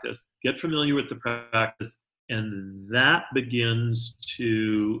practice, get familiar with the practice, and that begins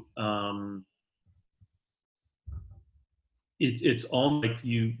to, it's almost like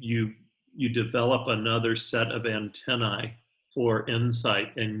you develop another set of antennae for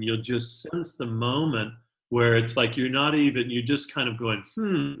insight, and you'll just sense the moment where it's like you're just kind of going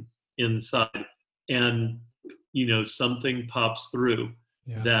inside, and something pops through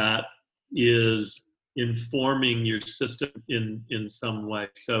that is informing your system in some way.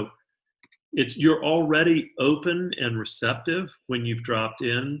 So you're already open and receptive when you've dropped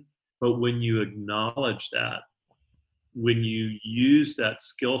in, but when you acknowledge that, when you use that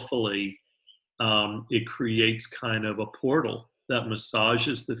skillfully, it creates kind of a portal that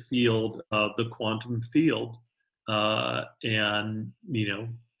massages the field of the quantum field. And,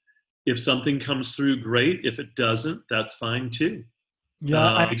 if something comes through, great. If it doesn't, that's fine too.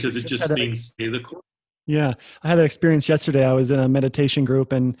 Yeah, because it just means stay the course. Yeah, I had an experience yesterday. I was in a meditation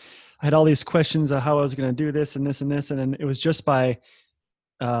group, and I had all these questions of how I was going to do this and this and this. And then it was just by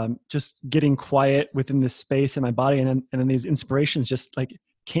just getting quiet within this space in my body. And then these inspirations just like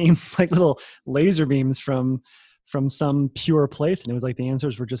came like little laser beams from some pure place. And it was like the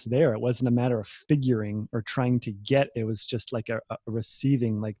answers were just there. It wasn't a matter of figuring or trying to get. It was just like a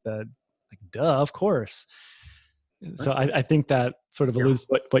receiving, like duh, of course. So I think that sort of Yeah. alludes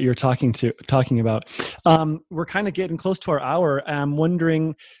to what you're talking about. We're kind of getting close to our hour. I'm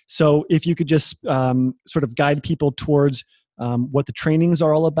wondering, so if you could just sort of guide people towards what the trainings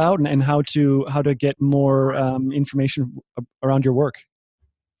are all about, and how to get more information around your work.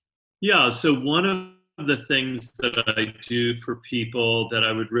 Yeah, so one of the things that I do for people that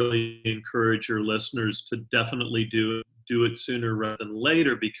I would really encourage your listeners to definitely do it sooner rather than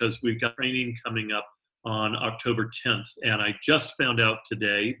later, because we've got training coming up on October 10th. And I just found out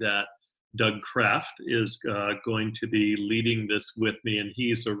today that Doug Kraft is going to be leading this with me. And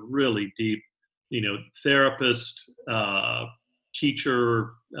he's a really deep, therapist,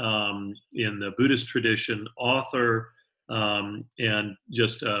 teacher in the Buddhist tradition, author, and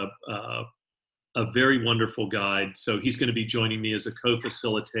just a very wonderful guide. So he's going to be joining me as a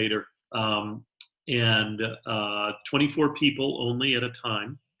co-facilitator, and 24 people only at a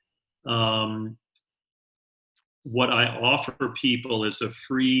time. What I offer people is a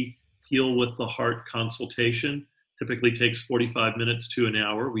free Heal with the Heart consultation. Typically takes 45 minutes to an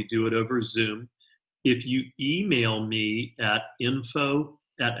hour. We do it over Zoom. If you email me at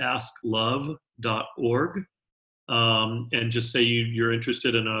info@asklove.org, and just say you're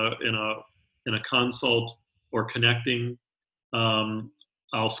interested in a consult or connecting,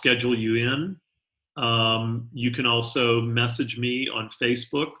 I'll schedule you in. You can also message me on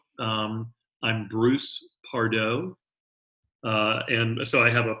Facebook. I'm Bruce Pardo. And so I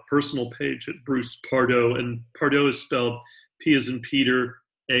have a personal page at Bruce Pardo, and Pardo is spelled P as in Peter,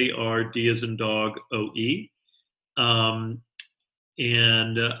 A-R-D as in dog, O-E. Or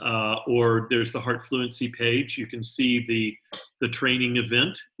there's the Heart Fluency page. You can see the training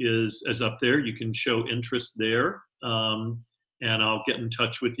event is up there. You can show interest there, and I'll get in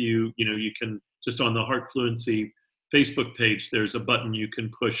touch with you. You can just on the Heart Fluency Facebook page, there's a button you can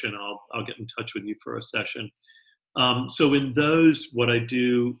push, and I'll get in touch with you for a session. So in those, what I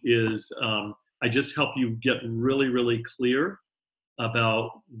do is I just help you get really, really clear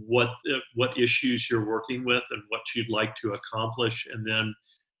about what issues you're working with and what you'd like to accomplish, and then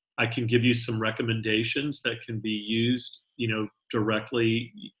I can give you some recommendations that can be used,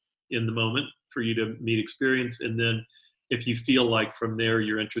 directly in the moment for you to meet experience. And then if you feel like from there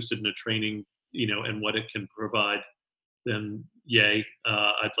you're interested in a training, and what it can provide, then yay,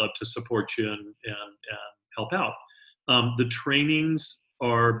 I'd love to support you and help out. The trainings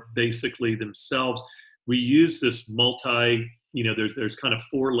are basically themselves. We use this there's kind of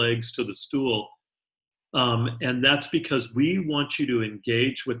four legs to the stool. And that's because we want you to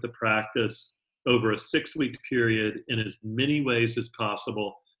engage with the practice over a 6-week period in as many ways as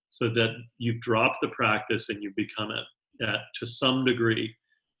possible, so that you've dropped the practice and you become it to some degree.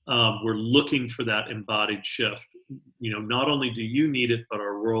 We're looking for that embodied shift. Not only do you need it, but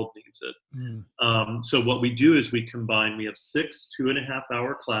our world needs it. So what we do is we have 6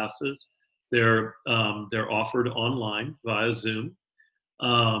 2.5-hour classes. They're offered online via Zoom.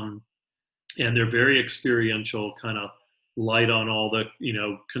 And they're very experiential, kind of light on all the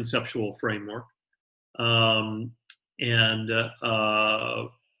conceptual framework.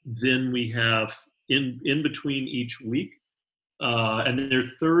 Then we have in between each week, and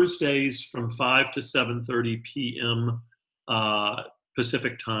they're Thursdays from 5 to 7:30 p.m.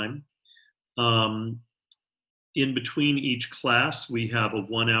 Pacific time. In between each class, we have a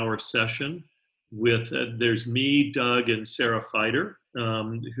 1-hour session with there's me, Doug, and Sarah Fider,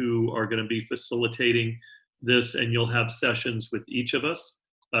 who are going to be facilitating this, and you'll have sessions with each of us,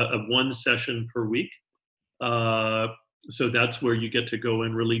 one session per week. So that's where you get to go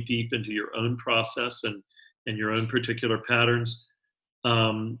in really deep into your own process and your own particular patterns.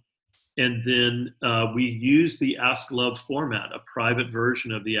 And then we use the Ask Love format, a private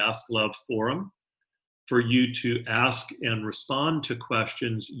version of the Ask Love forum, for you to ask and respond to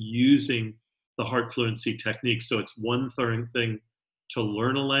questions using the Heart Fluency technique. So it's one thing to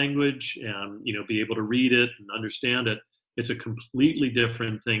learn a language and be able to read it and understand it. It's a completely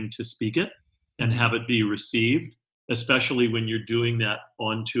different thing to speak it and have it be received, especially when you're doing that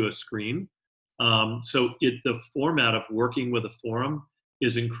onto a screen. So the format of working with a forum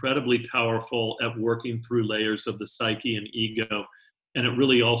is incredibly powerful at working through layers of the psyche and ego. And it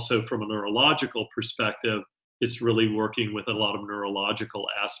really also, from a neurological perspective, it's really working with a lot of neurological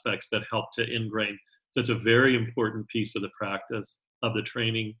aspects that help to ingrain. So it's a very important piece of the practice of the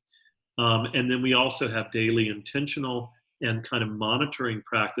training. And then we also have daily intentional and kind of monitoring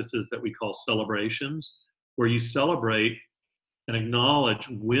practices that we call celebrations, where you celebrate and acknowledge,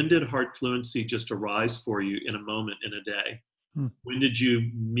 when did heart fluency just arise for you in a moment, in a day? When did you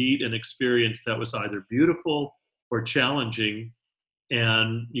meet an experience that was either beautiful or challenging,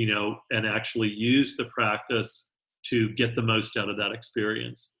 and actually use the practice to get the most out of that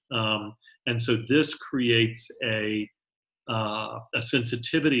experience. And so this creates a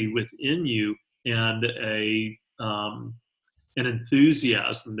sensitivity within you and an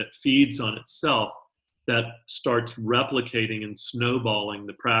enthusiasm that feeds on itself that starts replicating and snowballing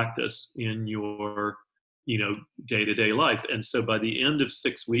the practice in your day-to-day life. And so by the end of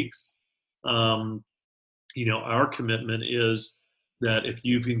 6 weeks, our commitment is that if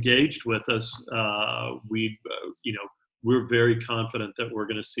you've engaged with us, we're very confident that we're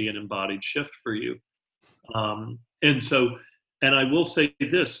going to see an embodied shift for you. And I will say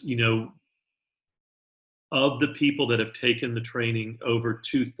this, of the people that have taken the training, over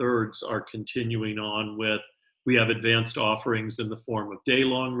 2/3 are continuing on with. We have advanced offerings in the form of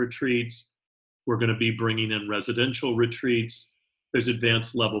day-long retreats. We're going to be bringing in residential retreats. There's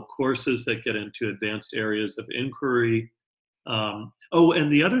advanced level courses that get into advanced areas of inquiry.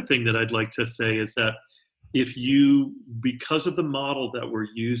 And the other thing that I'd like to say is that because of the model that we're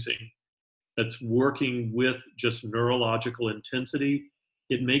using, that's working with just neurological intensity,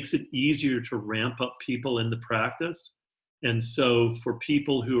 it makes it easier to ramp up people in the practice. And so for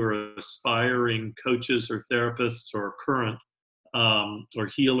people who are aspiring coaches or therapists or current or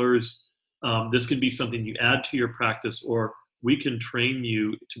healers, this can be something you add to your practice, or we can train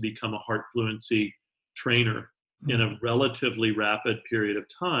you to become a heart fluency trainer in a relatively rapid period of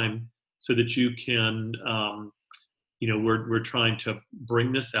time so that you can, we're trying to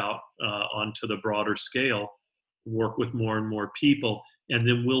bring this out onto the broader scale, work with more and more people, and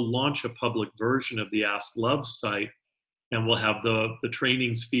then we'll launch a public version of the Ask Love site, and we'll have the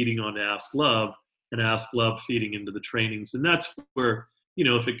trainings feeding on Ask Love and Ask Love feeding into the trainings. And that's where,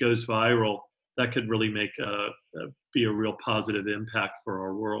 if it goes viral, that could really be a real positive impact for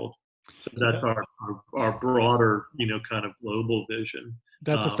our world. So that's our broader, kind of global vision.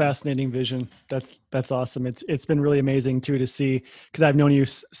 That's a fascinating vision. That's awesome. It's been really amazing too to see, because I've known you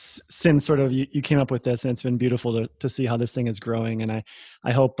since sort of you came up with this, and it's been beautiful to see how this thing is growing. And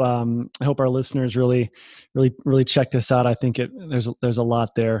I hope our listeners really check this out. I think there's a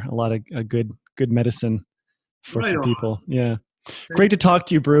lot there, a lot of good medicine for people. Yeah. Great to talk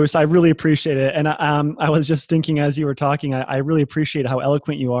to you, Bruce. I really appreciate it. And I was just thinking as you were talking, I really appreciate how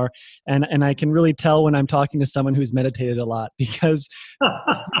eloquent you are. And I can really tell when I'm talking to someone who's meditated a lot, because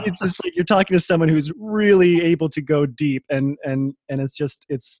it's just like you're talking to someone who's really able to go deep. And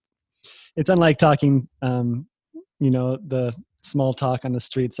it's unlike talking, the small talk on the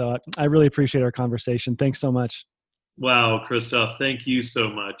street. So I really appreciate our conversation. Thanks so much. Wow, Christoph, thank you so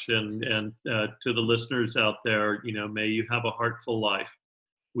much. And to the listeners out there, may you have a heartful life.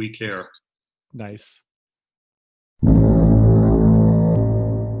 We care. Nice.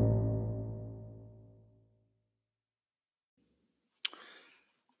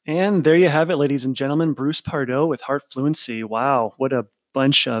 And there you have it, ladies and gentlemen. Bruce Pardo with Heart Fluency. Wow, what a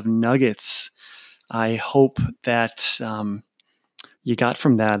bunch of nuggets. I hope that you got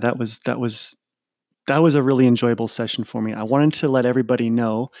from that. That was a really enjoyable session for me. I wanted to let everybody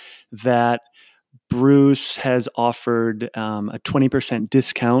know that Bruce has offered a 20%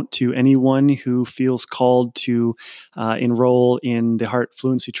 discount to anyone who feels called to enroll in the Heart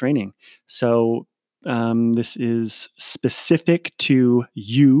Fluency training. So this is specific to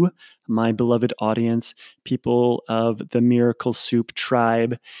you, my beloved audience, people of the Miracle Soup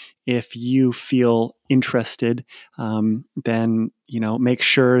tribe. If you feel interested, then make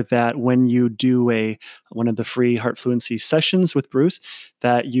sure that when you do one of the free Heart Fluency sessions with Bruce,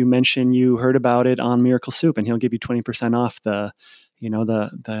 that you mention you heard about it on Miracle Soup, and he'll give you 20% off the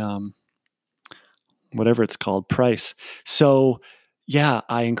whatever it's called price. So yeah,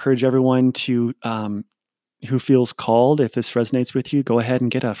 I encourage everyone to who feels called, if this resonates with you, go ahead and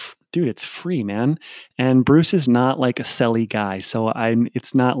get dude, it's free, man. And Bruce is not like a selly guy. So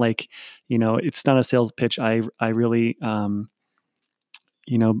it's not like, it's not a sales pitch. I really,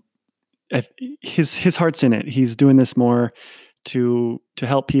 his heart's in it. He's doing this more to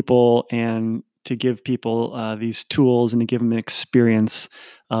help people and to give people these tools and to give them an experience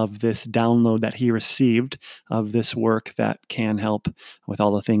of this download that he received of this work that can help with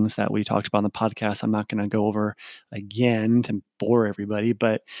all the things that we talked about in the podcast. I'm not going to go over again to bore everybody,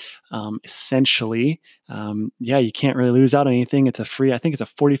 but essentially, you can't really lose out on anything. It's I think it's a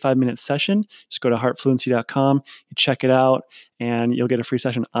 45-minute session. Just go to heartfluency.com, you check it out, and you'll get a free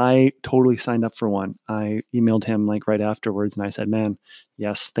session. I totally signed up for one. I emailed him like right afterwards, and I said, man,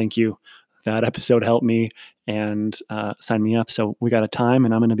 yes, thank you. That episode helped me and signed me up. So we got a time,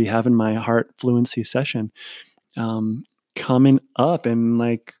 and I'm going to be having my Heart Fluency session coming up in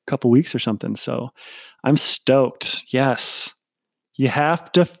like a couple weeks or something. So I'm stoked. Yes. You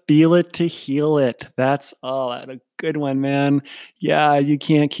have to feel it to heal it. That's all. good one, man. Yeah, you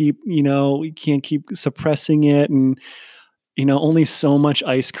can't keep, we can't keep suppressing it. And, only so much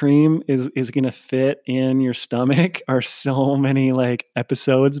ice cream is going to fit in your stomach, or so many like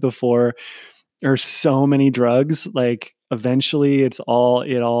episodes before, or so many drugs. Like eventually it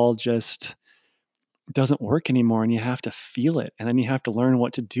all just doesn't work anymore, and you have to feel it. And then you have to learn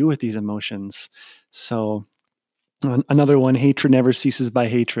what to do with these emotions. So another one, hatred never ceases by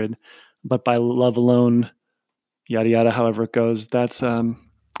hatred, but by love alone, yada, yada, however it goes. That's,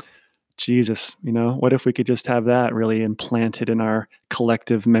 Jesus, what if we could just have that really implanted in our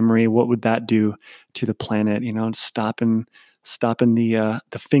collective memory? What would that do to the planet? Stopping the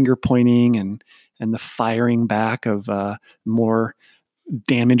finger pointing and the firing back of more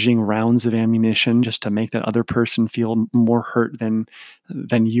damaging rounds of ammunition, just to make that other person feel more hurt than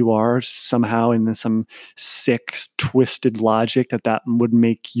you are, somehow, in some sick, twisted logic that would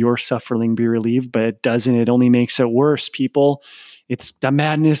make your suffering be relieved. But it doesn't. It only makes it worse. People, the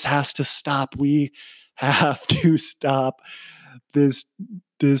madness has to stop. We have to stop this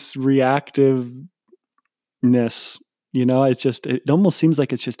reactiveness. It almost seems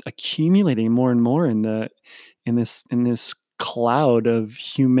like it's just accumulating more and more in this cloud of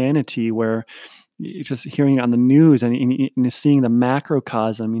humanity, where you're just hearing it on the news and seeing the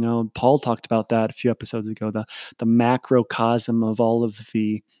macrocosm. Paul talked about that a few episodes ago, the macrocosm of all of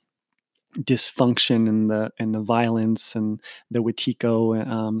the dysfunction and the violence and the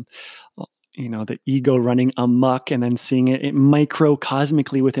wetiko, the ego running amok, and then seeing it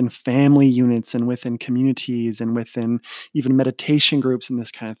microcosmically within family units and within communities and within even meditation groups and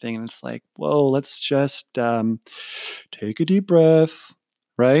this kind of thing. And it's like, whoa, let's just take a deep breath,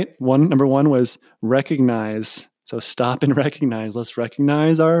 right? Number one was recognize. So stop and recognize. Let's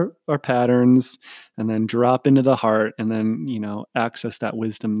recognize our patterns, and then drop into the heart, and then, access that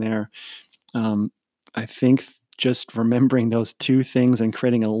wisdom there. I think just remembering those two things and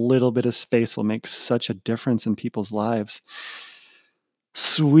creating a little bit of space will make such a difference in people's lives.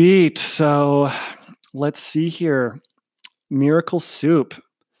 Sweet. So let's see here. Miracle Soup,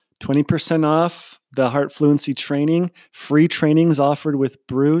 20% off the Heart Fluency training. Free trainings offered with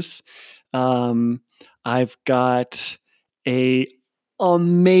Bruce. I've got a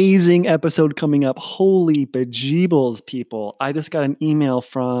amazing episode coming up. Holy bejeebles, people. I just got an email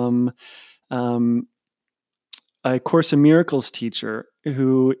from a Course in Miracles teacher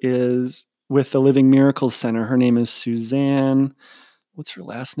who is with the Living Miracles Center. Her name is Suzanne. What's her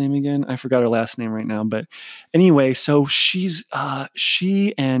last name again? I forgot her last name right now. But anyway, so she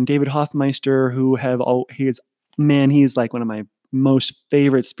and David Hoffmeister, he's like one of my most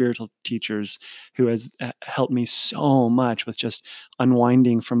favorite spiritual teachers, who has helped me so much with just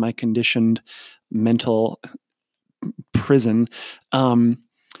unwinding from my conditioned mental prison.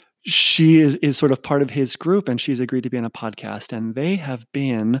 She is sort of part of his group, and she's agreed to be on a podcast. And they have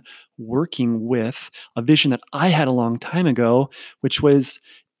been working with a vision that I had a long time ago, which was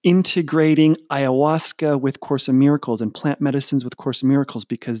integrating ayahuasca with Course in Miracles and plant medicines with Course in Miracles,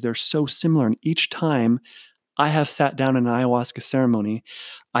 because they're so similar. And each time I have sat down in an ayahuasca ceremony,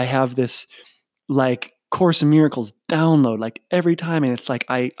 I have this like Course in Miracles download, like every time. And it's like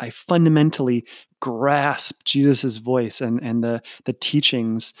I fundamentally grasp Jesus's voice and the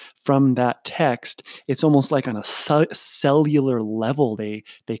teachings from that text. It's almost like on a cellular level, they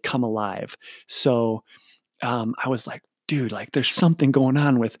come alive. So I was like, dude, like there's something going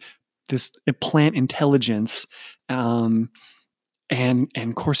on with this plant intelligence and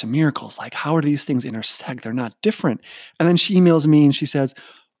Course in Miracles. Like, how are these things intersect? They're not different. And then she emails me and she says,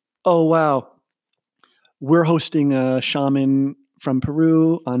 oh, wow, we're hosting a shaman from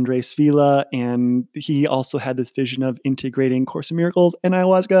Peru, Andres Villa, and he also had this vision of integrating Course in Miracles and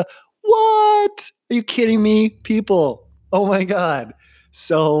ayahuasca. What? Are you kidding me, people? Oh my God.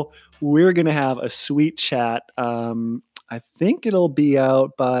 So we're going to have a sweet chat. I think it'll be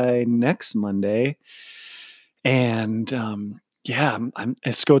out by next Monday. And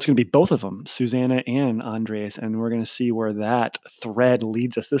it's going to be both of them, Susanna and Andres, and we're going to see where that thread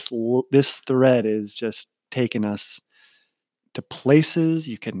leads us. This thread is just taking us to places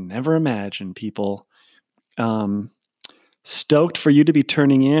you can never imagine, people. Stoked for you to be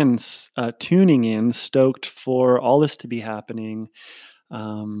tuning in, stoked for all this to be happening.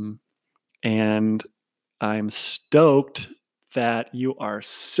 And I'm stoked that you are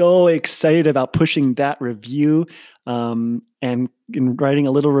so excited about pushing that review, and in writing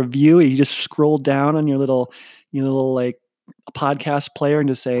a little review. You just scroll down on your little like podcast player and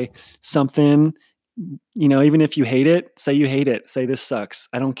just say something even if you hate it, say you hate it. Say this sucks.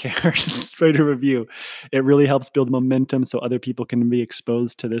 I don't care. Just write a review. It really helps build momentum so other people can be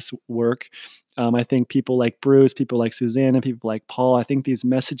exposed to this work. I think people like Bruce, people like Susanna, people like Paul, I think these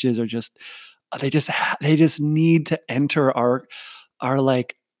messages are just they just need to enter our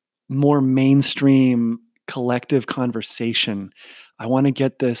like more mainstream collective conversation. I want to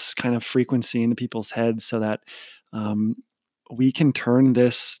get this kind of frequency into people's heads so that um, we can turn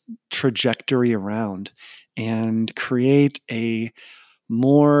this trajectory around and create a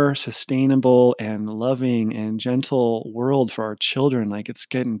more sustainable and loving and gentle world for our children. Like, it's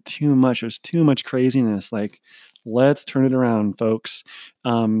getting too much. There's too much craziness. Like, let's turn it around, folks.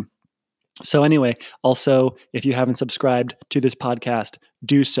 So anyway, also, if you haven't subscribed to this podcast,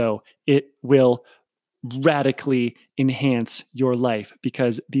 do so. It will radically enhance your life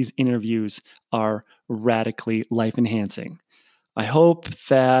because these interviews are radically life enhancing. I hope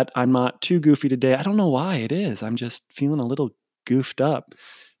that I'm not too goofy today. I don't know why it is. I'm just feeling a little goofed up.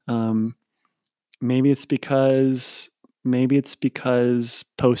 Um, maybe it's because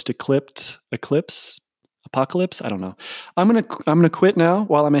post apocalypse. I don't know. I'm gonna quit now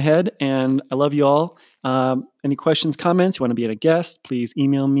while I'm ahead, and I love you all. Any questions, comments? You want to be a guest? Please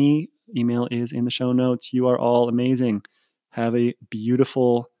email me. Email is in the show notes. You are all amazing. Have a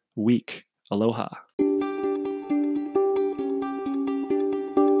beautiful week. Aloha.